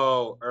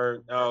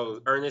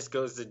Ernest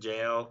goes to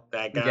jail.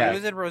 That guy. Yeah. he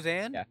was in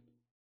Roseanne. Yeah.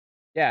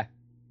 Yeah,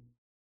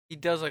 He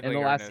does look in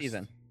like the last Ernest.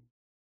 season.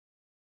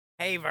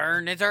 Hey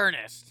Vern, it's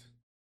Ernest.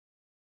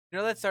 You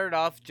know that started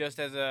off just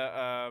as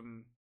a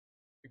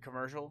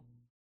commercial.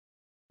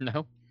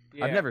 No,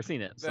 Yeah. I've never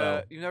seen it.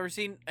 So You've never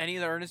seen any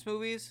of the Ernest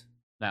movies?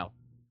 no.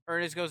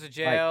 Ernest goes to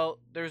jail.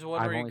 There's one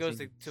I've where he only goes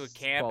seen to a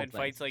camp 12 and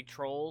fights like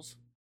trolls.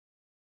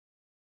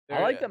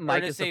 I like that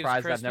Mike Ernest is Saves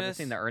surprised I've never Christmas.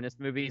 seen the Ernest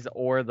movies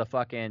or the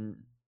fucking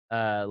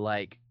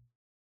like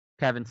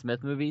Kevin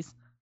Smith movies.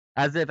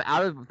 As if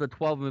out of the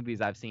 12 movies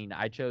I've seen,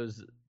 I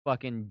chose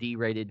fucking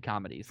D-rated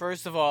comedies.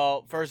 First of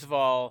all,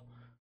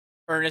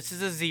 Ernest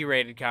is a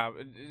Z-rated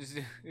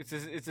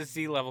It's a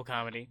Z-level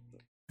comedy,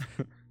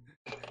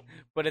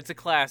 but it's a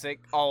classic.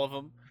 All of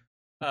them.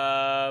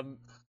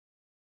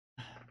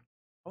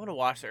 I want to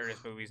watch the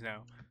Ernest movies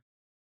now.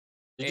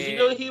 Did you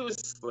know he was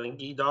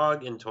Slinky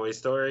Dog in Toy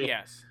Story?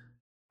 Yes,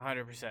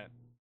 100%.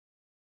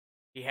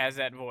 He has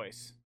that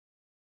voice.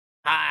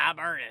 Hi, I'm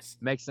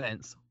Ernest. Makes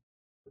sense.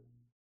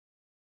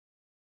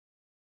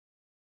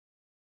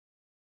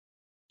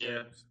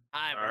 Yeah.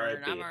 Hi,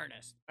 Vern. I'm R.I.P..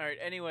 Ernest. All right.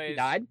 Anyways, He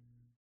died?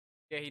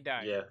 Yeah, he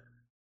died. Yeah.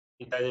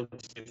 He died in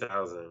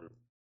 2000.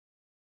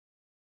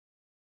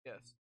 Yes.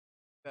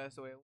 Passed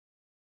away.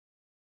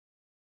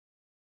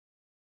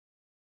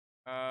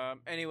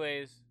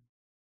 Anyways,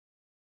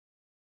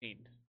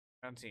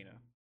 John Cena.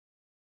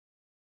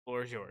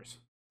 Floor is yours.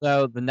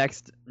 So the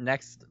next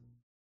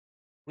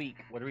week,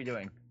 what are we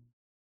doing?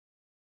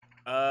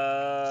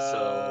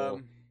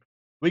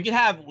 We could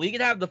have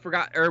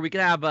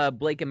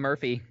Blake and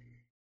Murphy.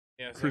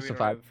 Yeah, so Crucified. We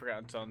don't have the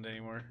Forgotten Sons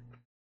anymore.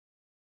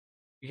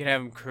 You can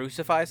have him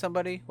crucify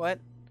somebody. What?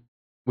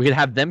 We could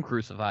have them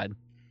crucified.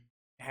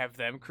 Have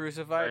them I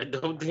crucified.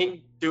 don't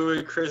think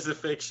doing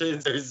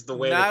crucifixions is the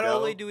way Not to go.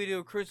 only do we do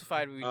a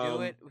crucified, we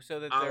do it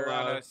so that they're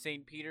on I'll, a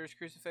St. Peter's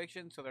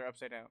crucifixion, so they're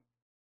upside down.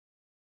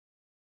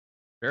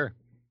 Sure.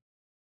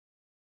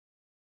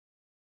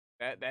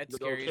 That's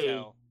scary as Okay.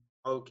 hell.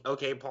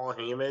 Okay, Paul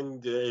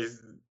Heyman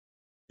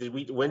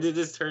when did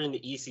this turn into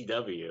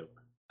ECW?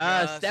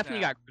 Just Stephanie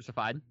now. got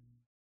crucified.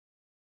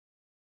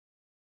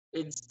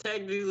 It's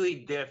technically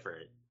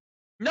different.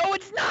 No,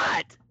 it's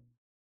not.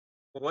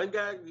 One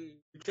guy,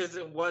 because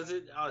it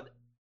wasn't on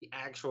the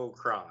actual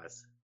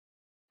cross.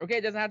 Okay,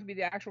 it doesn't have to be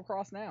the actual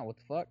cross now. What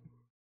the fuck?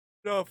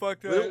 No,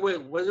 fuck that.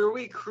 Wait, what are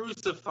we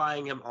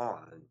crucifying him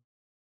on?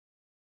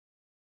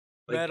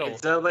 Like, Metal.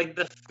 It's not like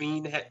the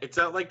fiend. It's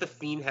not like the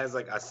fiend has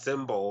like a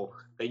symbol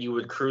that you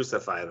would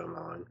crucify them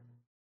on.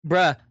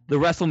 Bruh, the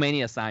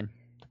WrestleMania sign.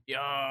 Yo,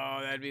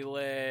 that'd be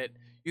lit.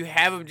 You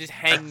have him just I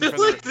hanging feel from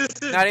the. like this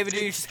is Not even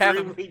you just have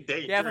him.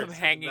 extremely You have him dangerous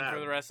hanging for from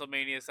the them.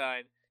 WrestleMania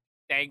sign,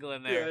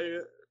 dangling there. Yeah,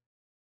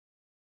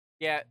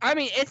 Yeah, I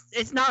mean,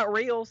 it's not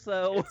real,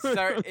 so.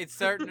 it's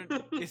starting.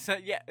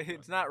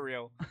 It's not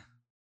real,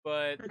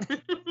 but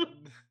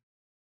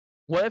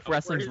What if I'm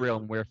wrestling's worried- real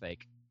and we're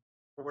fake?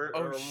 we're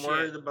Oh, I'm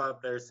worried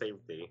about their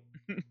safety.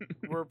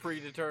 we're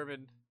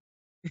predetermined.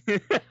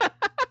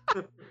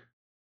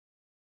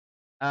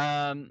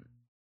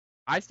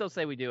 I still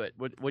say we do it.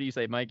 What do you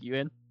say, Mike? You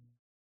in?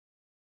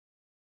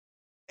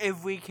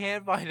 If we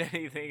can't find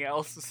anything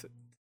else,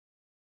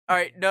 all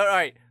right. No, all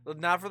right.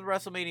 Not for the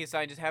WrestleMania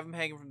sign. Just have him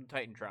hanging from the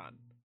Titantron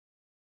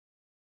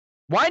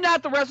Why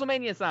not the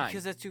WrestleMania sign?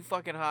 because that's too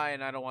fucking high,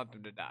 and I don't want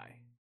them to die.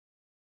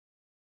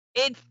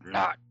 It's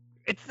not.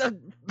 It's a.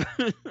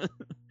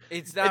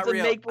 It's not It's a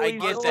real. I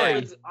make-believe get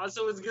story. that.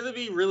 Also, it's gonna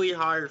be really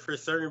hard for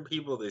certain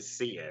people to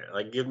see it.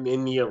 Like in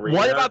the arena.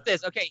 What about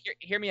this? Okay,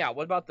 hear me out.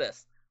 What about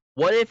this?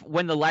 What if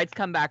when the lights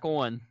come back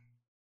on,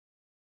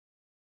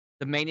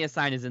 the Mania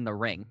sign is in the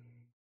ring,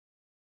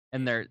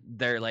 and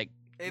they're like,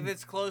 If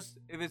it's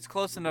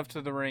close enough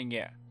to the ring,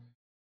 yeah,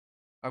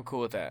 I'm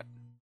cool with that.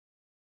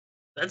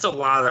 That's a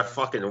lot of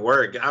fucking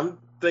work. I'm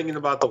thinking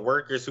about the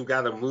workers who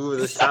gotta move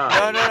the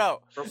sign. No.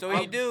 From So what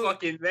you up do?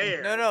 fucking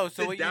there. No.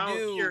 So to what you down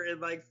do? here in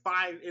like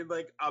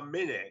a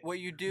minute. What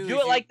you do? do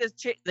is it like this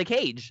the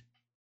cage.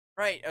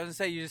 right. I was gonna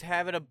say you just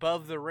have it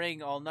above the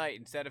ring all night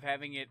instead of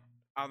having it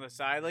on the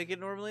side like it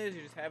normally is.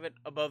 You just have it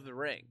above the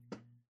ring.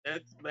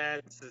 That's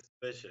mad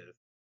suspicious.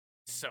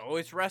 So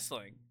it's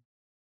wrestling.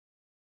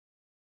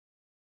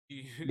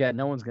 Yeah,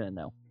 no one's gonna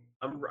know.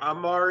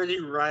 I'm already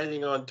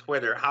writing on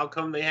Twitter. How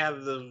come they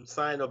have the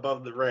sign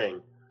above the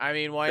ring? I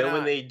mean, why then not?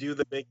 when they do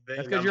the big thing,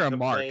 That's 'cause I'm you're a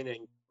mark.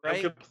 complaining.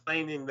 Right? I'm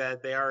complaining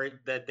that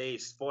they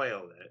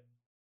spoiled it.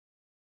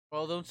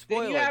 Well, don't Then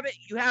spoil you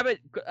it. have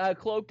it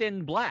cloaked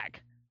in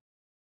black.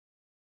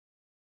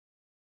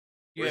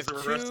 You have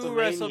Where's two the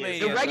WrestleMania WrestleMania.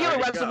 The Yeah, regular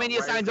sorry, WrestleMania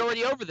right. sign's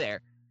already over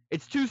there.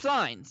 It's two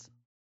signs.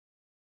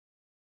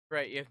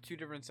 Right. You have two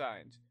different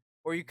signs,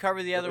 or you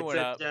cover the other It's one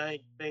a up.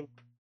 giant thing.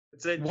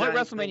 It's a What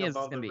giant thing WrestleMania is this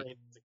above gonna the be? ring.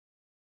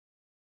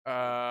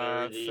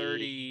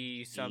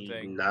 30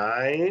 something.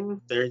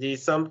 30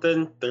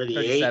 something, 38.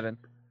 37.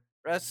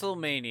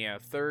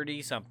 WrestleMania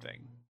 30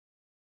 something.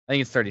 I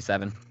think it's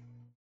 37.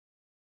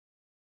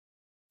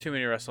 Too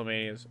many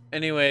WrestleManias.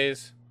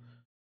 Anyways,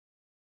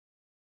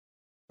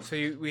 so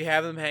we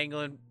have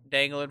them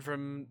dangling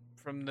from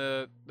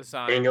the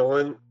sign,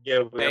 Dangling. Yeah,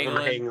 we have them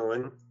Dangling.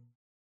 dangling.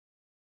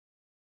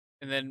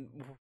 and then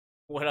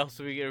what else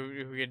are we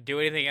gonna do?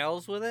 Anything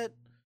else with it?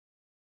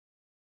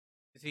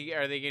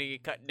 Are they gonna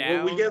get cut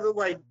down? Well, we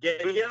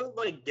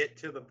gotta get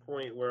to the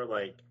point where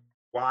like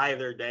why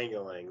they're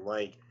dangling.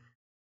 Like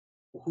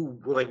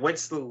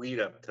what's the lead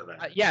up to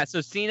that? Yeah,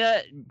 so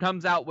Cena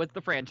comes out with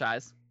the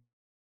franchise,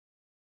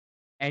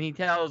 and he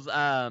tells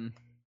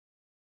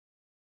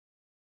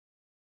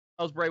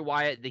Bray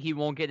Wyatt that he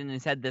won't get in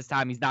his head this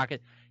time.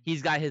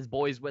 He's got his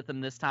boys with him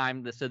this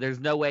time, so there's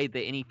no way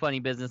that any funny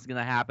business is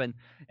gonna happen.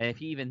 And if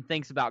he even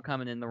thinks about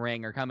coming in the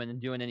ring or coming and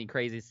doing any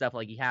crazy stuff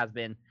like he has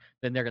been,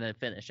 then they're gonna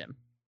finish him.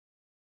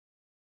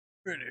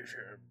 Finish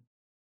him.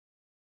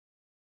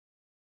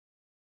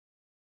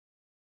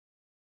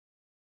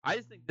 I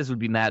just think this would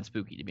be mad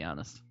spooky, to be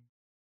honest.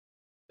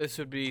 This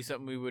would be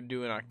something we would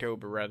do in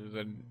October rather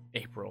than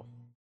April.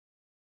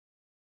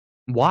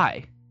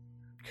 Why?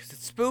 Because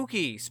it's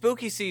spooky.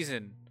 Spooky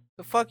season.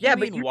 The fuck Yeah, you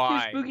but mean you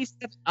why? do spooky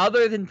stuff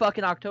other than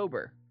fucking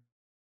October.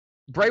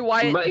 Bray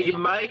Wyatt. You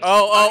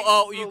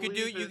could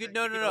do You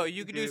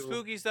you could do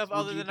spooky stuff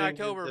other spooky than things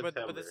in October, but the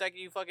September. second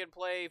you fucking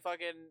play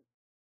fucking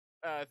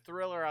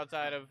Thriller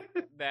outside of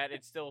that,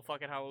 it's still a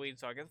fucking Halloween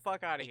song. Get the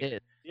fuck out of here.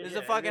 There's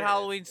a fucking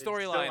Halloween it's still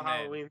storyline then.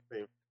 Halloween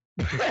theme.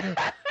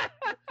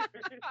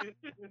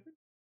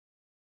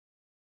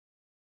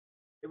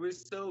 It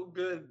was so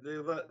good.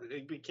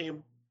 It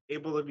became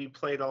able to be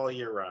played all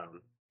year round.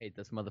 Hate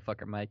this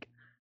motherfucker, Mike.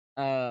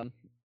 All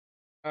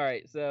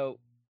right, so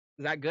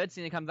is that good?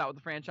 Cena comes out with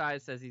the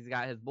franchise, says he's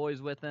got his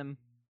boys with him.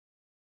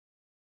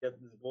 Get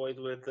the boys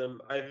with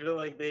them. I feel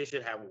like they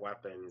should have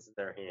weapons in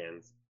their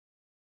hands.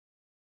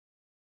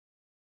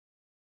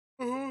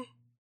 I'm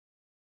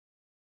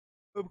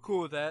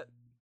cool with that.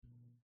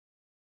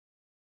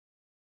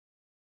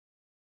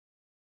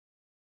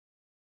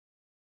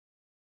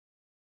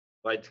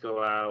 lights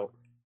go out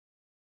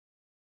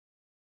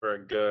for a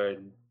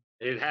good.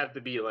 It'd have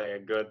to be like a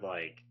good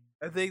like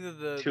I think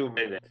that 2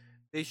 minutes.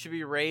 they should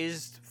be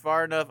raised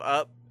far enough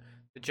up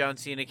that John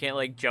Cena can't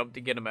like jump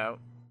to get him out.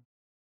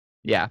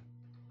 Yeah.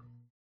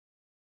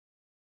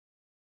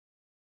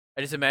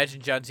 I just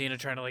imagine John Cena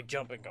trying to like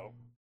jump and go,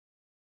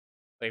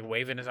 like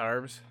waving his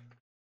arms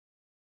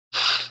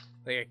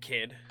like a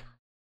kid.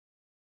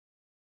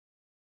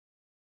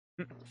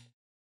 All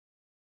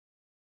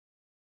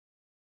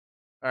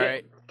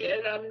right.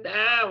 Get him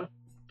down.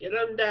 Get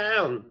him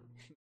down.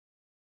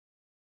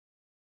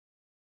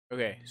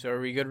 Okay, so are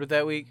we good with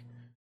that week?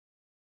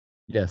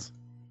 Yes.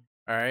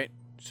 All right.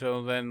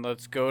 So then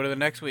let's go to the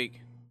next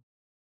week.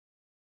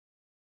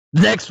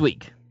 Next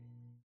week.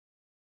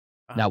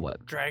 Now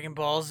what? Dragon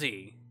Ball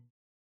Z.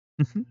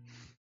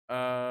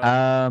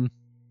 That's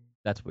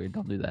weird.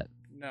 Don't do that.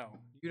 No,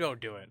 you don't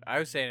do it. I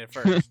was saying it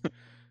first.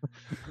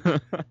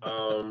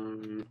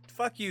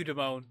 Fuck you,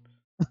 Damone.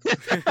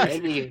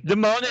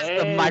 Damone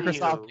is the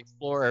Microsoft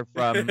Explorer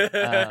from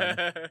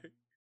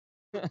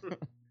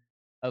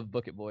of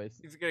Book It Boys.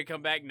 He's gonna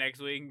come back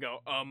next week and go,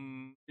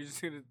 he's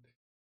gonna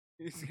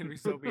be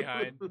so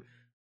behind.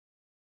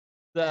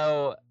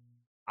 So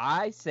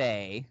I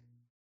say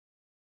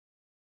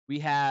we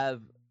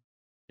have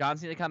John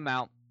Cena come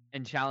out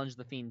and challenge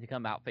the Fiend to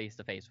come out face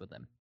to face with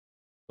him.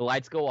 The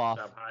lights go off.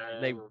 Stop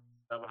hiding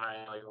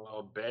like a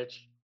little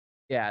bitch.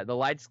 Yeah, the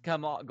lights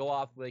go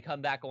off. They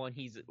come back on.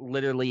 He's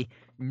literally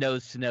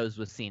nose to nose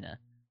with Cena.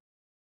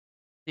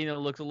 Cena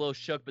looks a little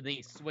shook, but then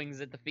he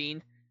swings at the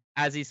Fiend.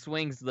 As he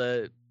swings,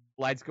 the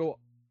lights go.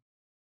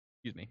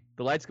 Excuse me.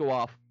 The lights go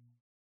off,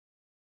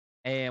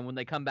 and when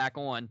they come back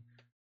on,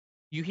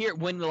 you hear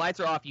when the lights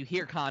are off. You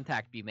hear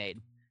contact be made,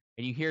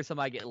 and you hear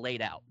somebody get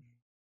laid out.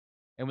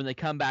 And when they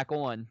come back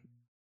on,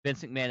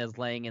 Vince McMahon is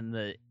laying in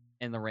the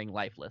ring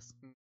lifeless.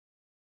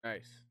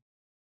 Nice.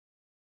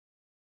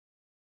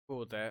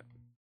 Cool with that.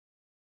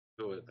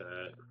 Cool with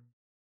that.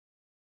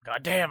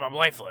 God damn, I'm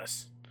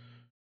lifeless.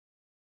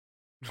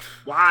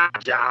 Why,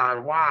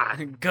 John?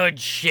 Why? Good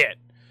shit.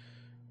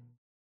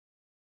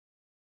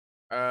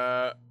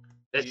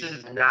 This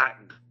is not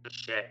good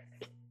shit.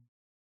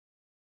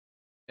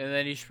 And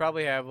then you should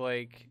probably have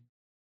like,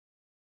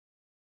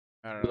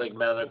 I don't know, like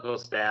medical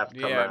staff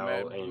come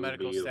out and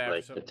medical be staff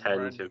like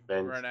attentive,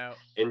 run out.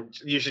 and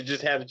you should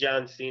just have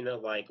John Cena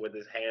like with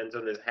his hands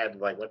on his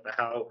head, like what the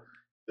hell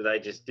did I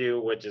just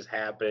do? What just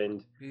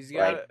happened? He's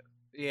got like,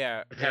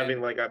 and, having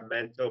like a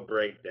mental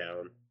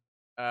breakdown.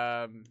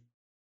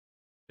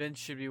 Vince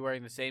should be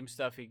wearing the same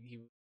stuff he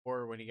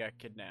wore when he got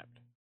kidnapped.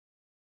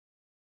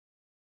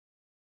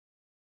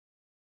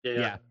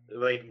 Yeah,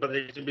 like, but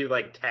it should be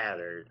like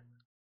tattered.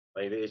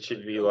 Like it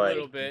should be A like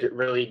little bit.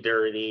 really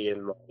dirty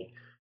and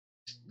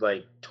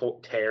like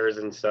tears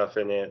and stuff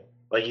in it.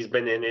 Like he's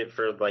been in it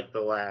for like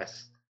the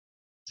last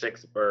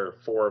 6 or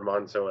 4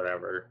 months or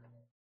whatever.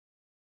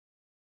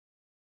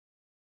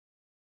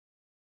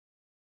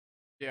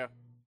 Yeah.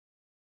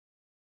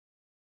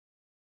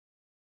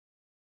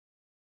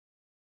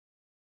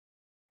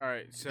 All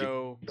right,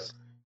 so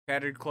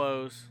tattered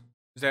clothes.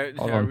 Is that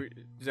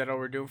all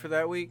we're doing for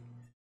that week?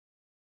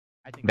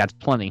 I think that's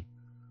plenty.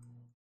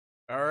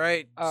 All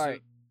right. All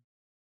right.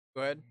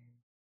 Go ahead.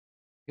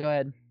 Go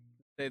ahead.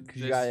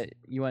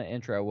 You want to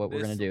intro what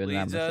we're gonna do, and then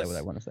I'm gonna say what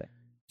I want to say.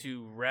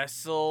 To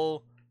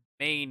WrestleMania.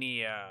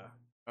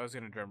 I was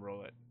gonna drum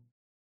roll it.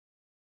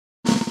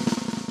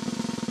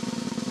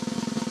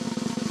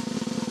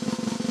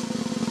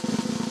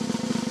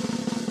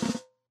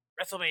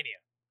 WrestleMania.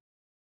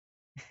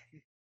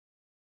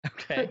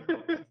 Okay.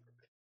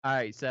 All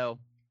right. So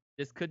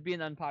this could be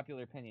an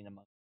unpopular opinion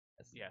among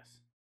us. Yes.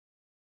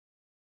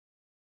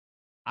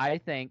 I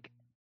think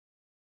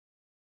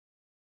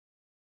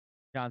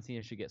John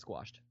Cena should get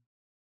squashed.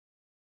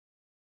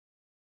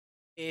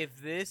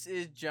 If this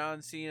is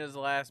John Cena's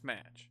last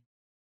match,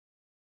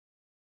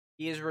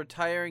 he is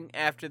retiring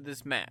after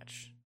this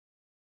match.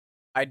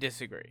 I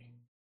disagree.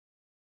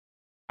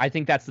 I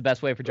think that's the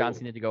best way for John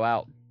Cena to go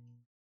out.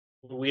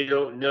 We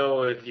don't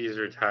know if he's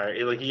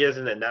retiring. Like he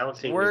isn't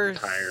announcing he's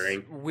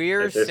retiring.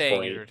 We're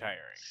saying he's retiring.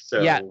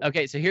 So yeah.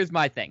 Okay. So here's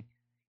my thing.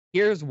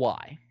 Here's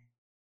why.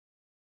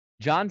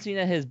 John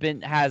Cena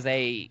has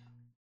a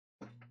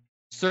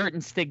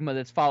certain stigma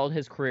that's followed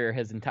his career,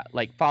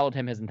 followed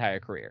him his entire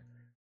career.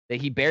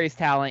 That he buries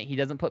talent. He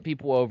doesn't put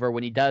people over.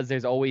 When he does,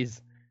 there's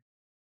always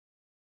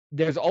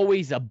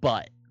a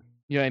but.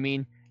 You know what I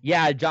mean?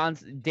 Yeah,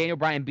 Daniel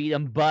Bryan beat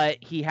him, but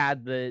he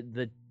had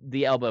the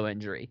elbow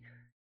injury.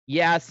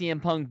 Yeah,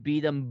 CM Punk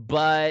beat him,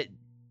 but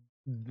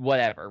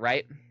whatever,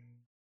 right?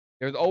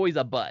 There's always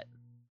a but.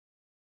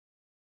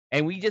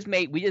 And we just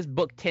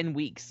booked 10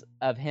 weeks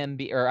of him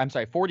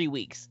 40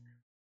 weeks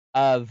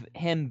of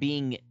him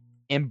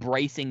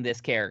embracing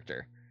this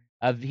character.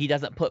 He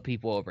doesn't put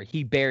people over.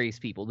 He buries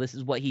people. This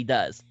is what he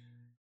does.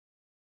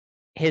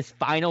 His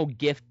final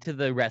gift to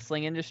the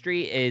wrestling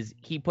industry is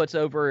he puts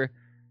over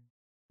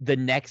the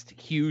next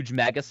huge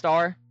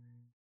megastar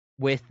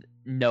with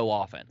no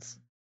offense.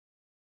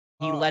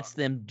 He lets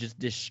them just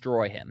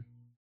destroy him.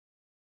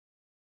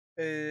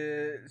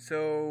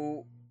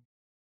 So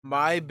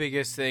my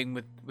biggest thing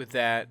with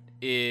that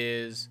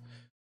is,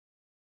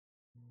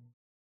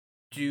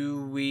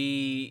 do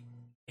we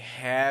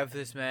have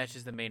this match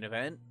as the main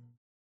event,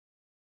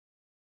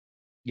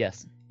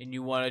 Yes. and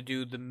you want to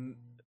do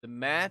the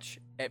match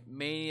at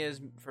Mania's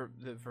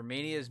for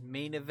Mania's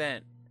main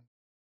event?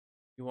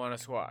 You want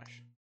to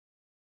squash?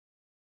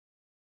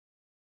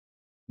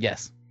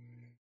 Yes.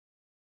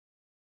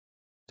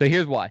 So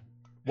here's why.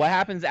 What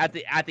happens at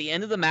the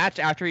end of the match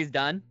after he's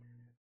done?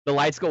 The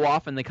lights go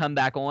off and they come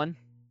back on.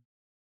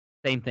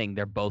 Same thing.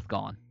 They're both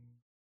gone.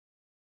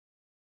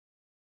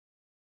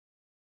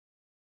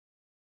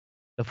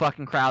 The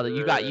fucking crowd that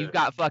you've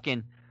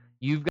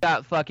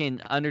got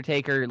fucking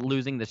Undertaker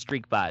losing the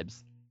streak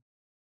vibes.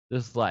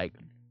 Just like,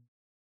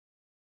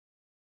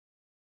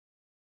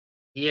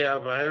 Yeah,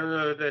 but I don't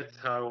know if that's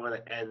how I want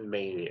to end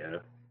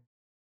Mania.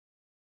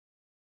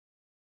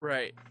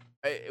 Right.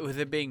 With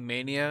it being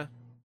Mania.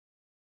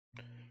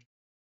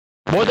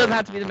 well, it doesn't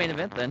have to be the main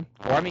event then.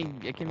 Or I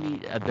mean, it can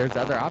be. There's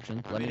other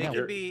options. Let me know. It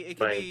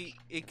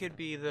could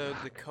be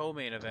the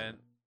co-main event.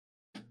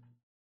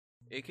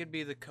 It could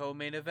be the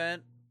co-main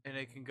event, and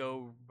it can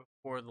go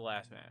before the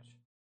last match.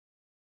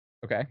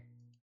 Okay.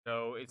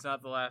 So it's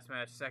not the last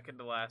match, second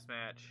to last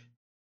match.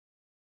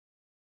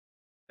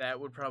 That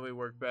would probably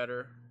work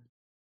better.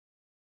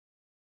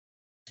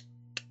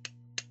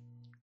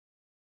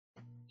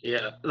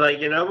 Yeah,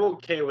 like, and I'm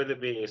okay with it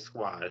being a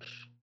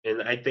squash,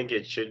 and I think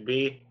it should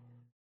be.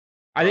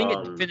 I think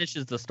it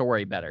finishes the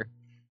story better.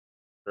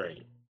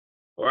 Right.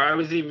 Or I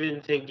was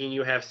even thinking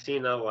you have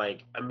Cena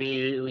like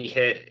immediately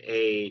hit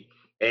a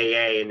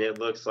AA, and it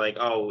looks like,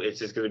 oh, it's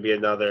just going to be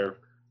another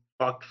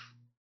fuck.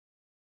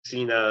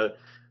 Cena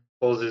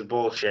pulls his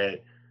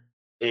bullshit,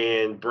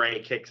 and Bray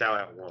kicks out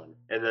at 1,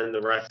 and then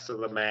the rest of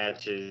the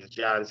match is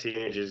John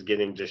Cena just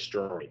getting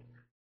destroyed.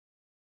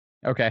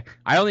 Okay.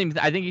 I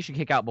think you should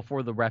kick out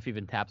before the ref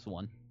even taps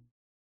one.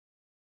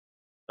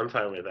 I'm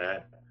fine with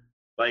that.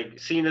 Like,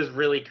 Cena's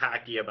really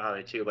cocky about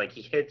it too. Like,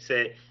 he hits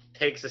it,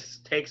 takes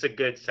a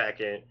good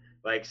second,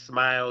 like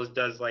smiles,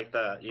 does like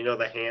the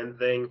the hand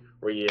thing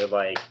where you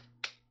like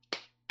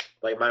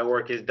my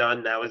work is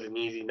done. That was an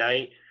easy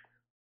night,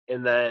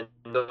 and then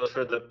goes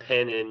for the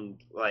pin and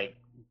like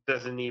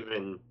doesn't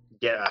even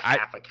get a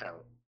half a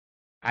count.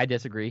 I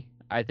disagree.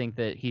 I think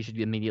that he should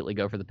immediately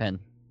go for the pin.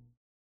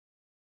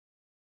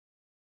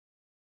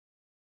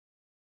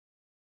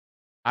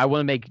 I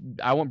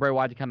want Bray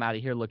Wyatt to come out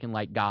of here looking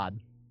like God.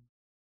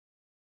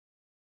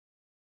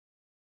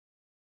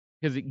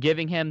 Because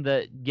giving him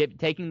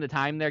taking the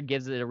time there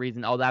gives it a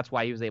reason. Oh, that's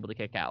why he was able to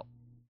kick out.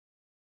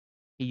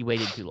 He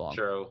waited too long.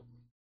 True.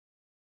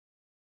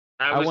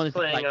 I was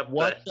playing up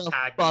what the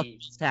fuck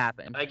just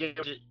happened? I get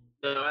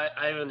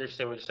I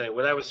understand what you're saying.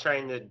 What I was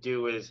trying to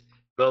do is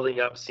building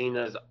up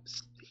Cena's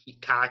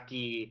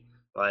cocky,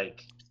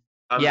 like,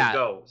 I'm the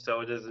GOAT,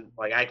 so it doesn't,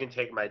 like, I can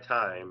take my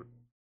time.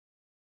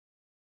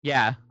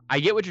 Yeah,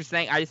 I get what you're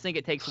saying. I just think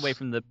it takes away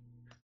from the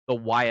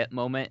Wyatt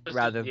moment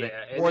rather than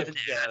more than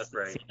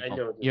right. I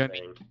know what you're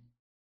saying.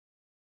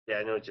 Yeah,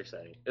 I know what you're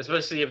saying.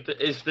 Especially if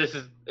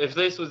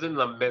this was in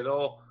the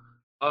middle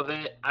of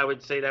it, I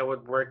would say that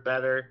would work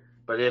better.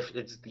 But if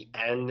it's the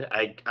end,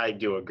 I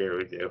do agree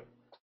with you.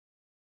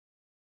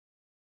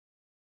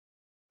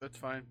 That's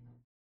fine.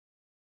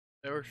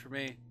 That works for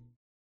me.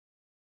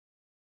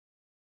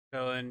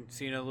 So then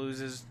Cena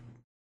loses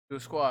to a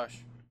squash.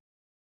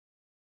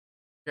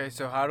 Okay,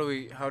 so how do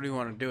you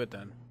want to do it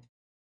then?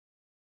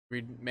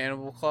 Read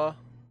Mandible Claw?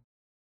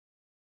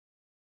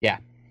 Yeah.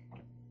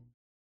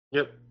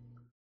 Yep.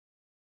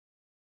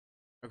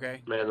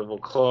 Okay. Mandible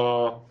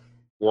Claw.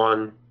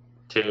 1,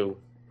 2,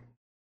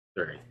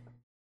 3.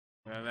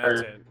 And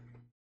that's it.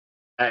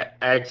 I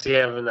actually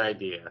have an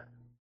idea.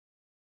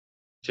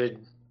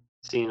 Should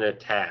Cena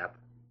tap?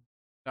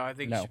 No, I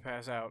think he should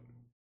pass out.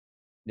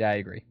 Yeah, I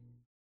agree.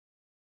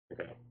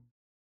 Okay.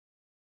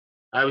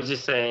 I was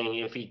just saying,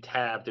 if he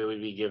tapped, it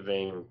would be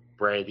giving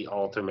Bray the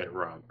ultimate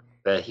rub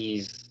that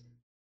he's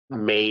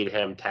made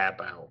him tap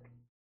out.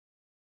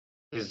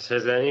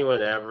 Has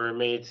anyone ever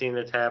made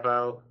Cena tap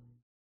out?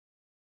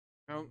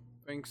 I don't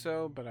think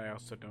so, but I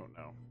also don't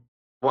know.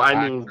 Well,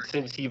 I mean,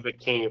 since he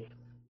became,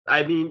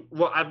 I'm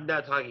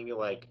not talking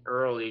like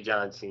early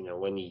John Cena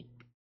when he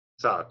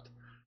sucked.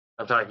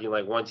 I'm talking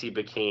like once he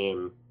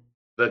became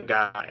the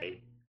guy.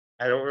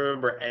 I don't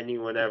remember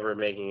anyone ever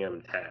making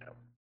him tap.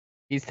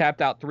 He's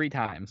tapped out 3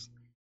 times.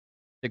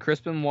 The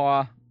Chris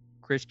Benoit,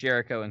 Chris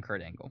Jericho, and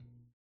Kurt Angle.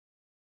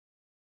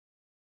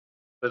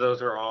 But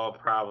those are all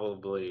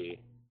probably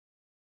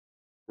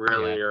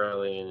really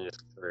early in his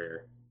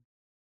career.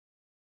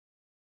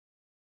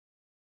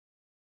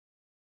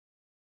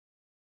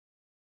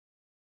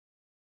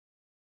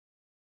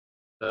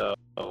 So,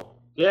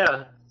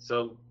 yeah.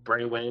 So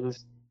Bray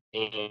wins,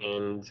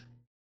 and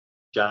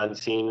John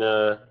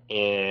Cena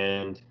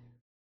and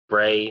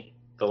Bray,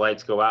 the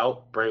lights go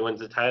out. Bray wins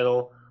the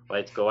title.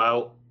 Lights go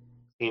out.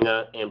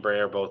 Cena and Bray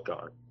are both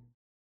gone.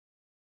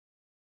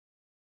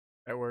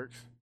 That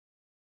works.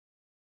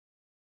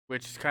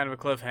 which is kind of a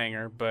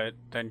cliffhanger. But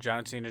then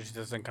John Cena just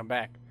doesn't come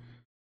back.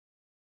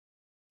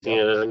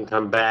 Cena doesn't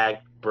come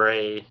back.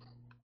 Bray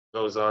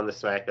goes on to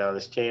SmackDown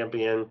as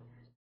champion.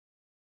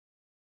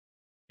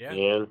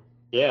 Yeah.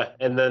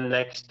 And then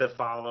the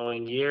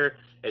following year,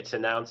 it's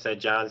announced that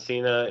John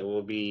Cena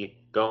will be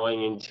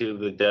going into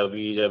the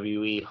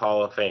WWE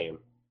Hall of Fame.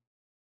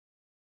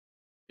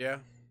 Yeah.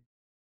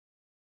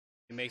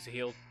 He makes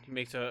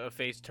a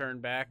face turn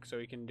back so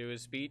he can do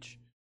his speech.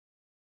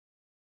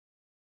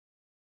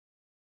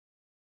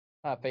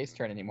 Not face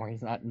turn anymore.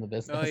 He's not in the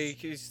business. No,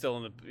 he's still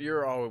in the.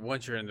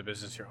 Once you're in the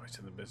business, you're always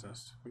in the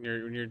business. When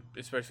you're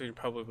especially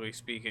publicly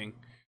speaking.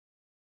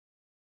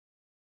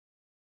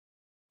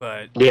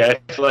 But yeah,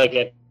 I feel like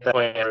at that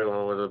point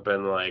everyone would have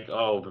been like,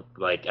 oh,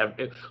 like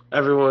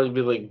everyone would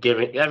be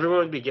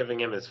giving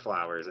him his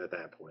flowers at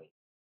that point.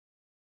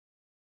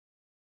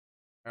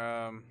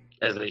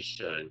 As they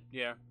should.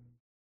 Yeah,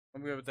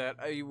 I'm good with that.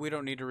 We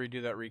don't need to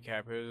redo that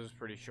recap. It was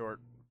pretty short.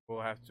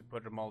 We'll have to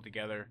put them all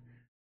together.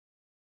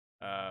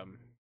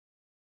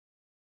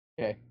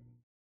 Okay.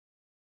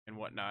 And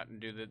whatnot, and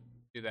do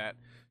that.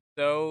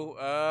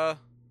 So,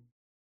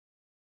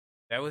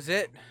 that was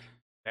it.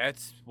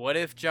 That's What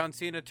If John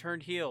Cena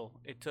Turned Heel.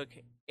 It took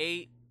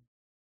 8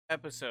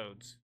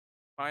 episodes.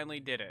 Finally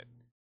did it.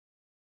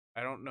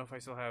 I don't know if I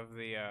still have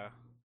the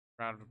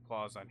round of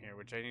applause on here,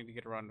 which I need to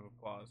get a round of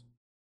applause.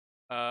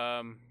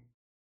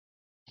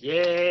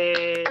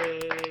 Yay!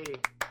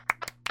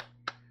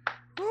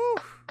 Woo!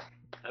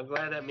 I'm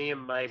glad that me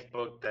and Mike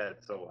booked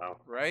that so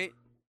well. Right?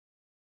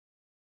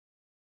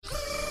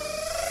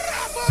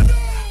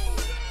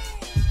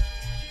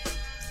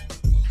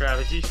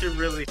 Travis, you should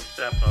really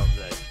step up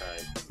next time.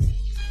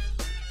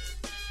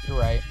 You're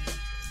right.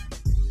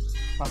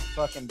 I'm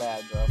fucking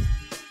bad, bro.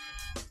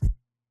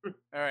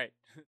 All right.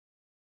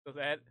 So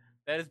that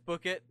is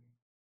Book It.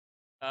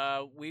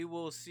 We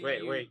will see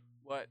you. Wait.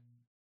 What?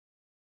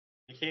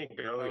 You can't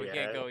go Oh, we yet.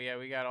 can't go. Yeah,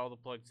 we got all the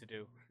plugs to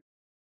do.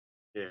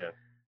 Yeah.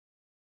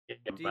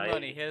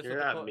 D-Money, hit us You're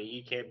with the not me.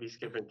 You can't be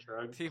skipping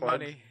plugs.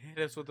 D-Money,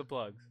 hit us with the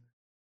plugs.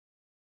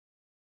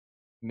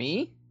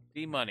 Me?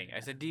 D-Money. I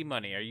said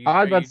D-Money. Are you?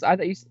 I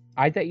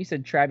thought you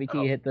said Travie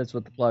T hit this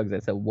with the plugs. I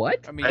said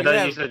what? I mean, I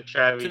thought you said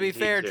Travis. To be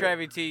fair, too.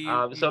 Travie T,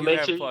 you so do make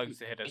have sure plugs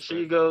to hit us make sure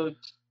with.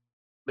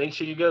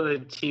 you go to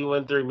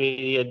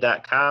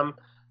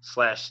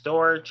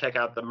t13media.com/store. Check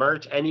out the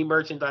merch. Any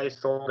merchandise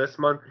sold this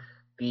month,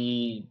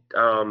 the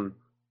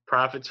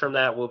profits from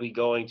that will be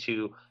going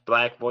to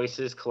Black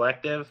Voices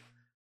Collective,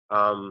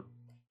 or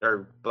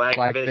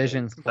Black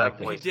Visions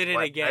Collective. You did it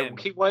again. I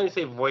keep wanting to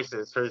say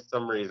voices for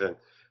some reason.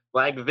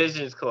 Black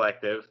Visions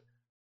Collective.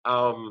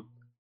 So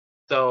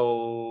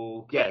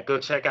yeah, go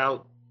check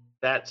out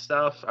that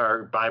stuff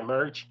or buy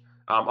merch.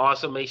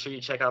 Also, make sure you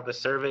check out the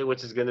survey,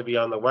 which is going to be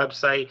on the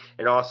website,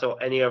 and also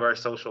any of our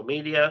social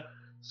media.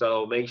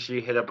 So make sure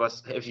you hit up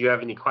us if you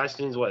have any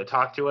questions, want to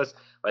talk to us,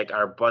 like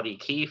our buddy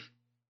Keith,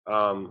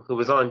 who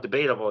was on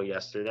Debatable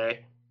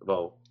yesterday.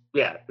 Well,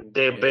 yeah,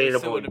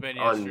 Debatable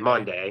on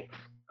Monday.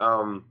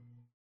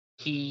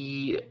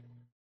 Hit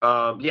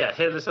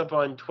us up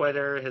on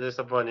Twitter, hit us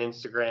up on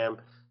Instagram,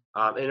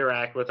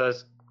 interact with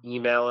us,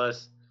 email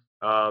us,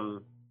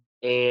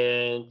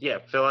 and yeah,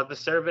 fill out the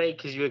survey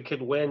because you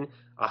could win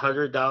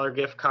 $100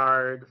 gift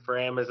card for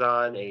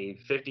Amazon, a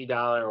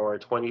 $50 or a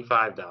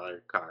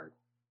 $25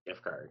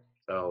 gift card.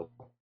 So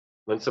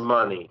win some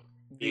money,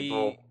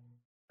 people.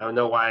 I don't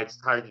know why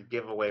it's hard to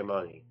give away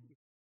money.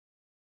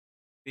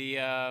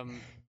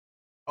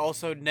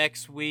 Also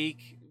next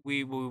week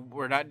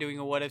we're not doing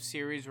a What If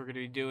series. We're going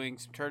to be doing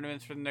some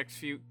tournaments for the next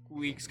few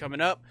weeks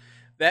coming up.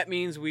 That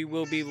means we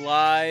will be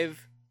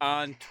live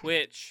on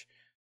Twitch.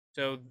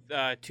 So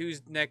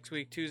next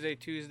week, Tuesday,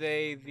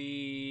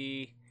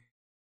 today,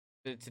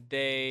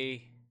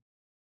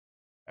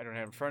 I don't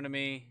have it in front of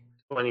me.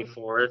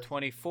 24th.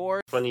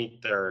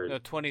 23rd. No,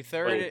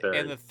 23rd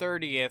and the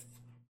 30th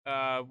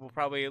will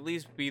probably at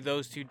least be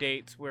those 2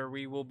 dates where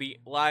we will be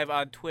live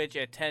on Twitch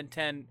at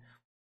 10:10.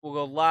 We'll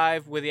go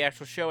live with the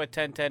actual show at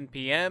 10:10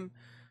 p.m.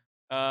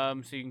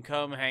 So you can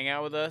come hang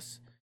out with us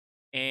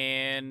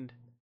and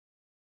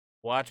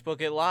watch Book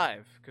It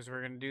live because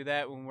we're going to do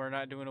that when we're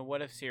not doing a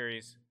What If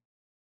series.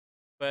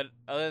 But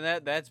other than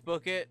that, that's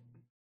Book It.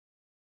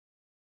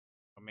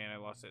 Oh man, I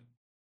lost it.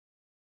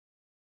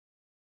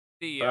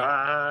 See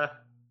ya.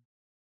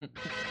 Bye.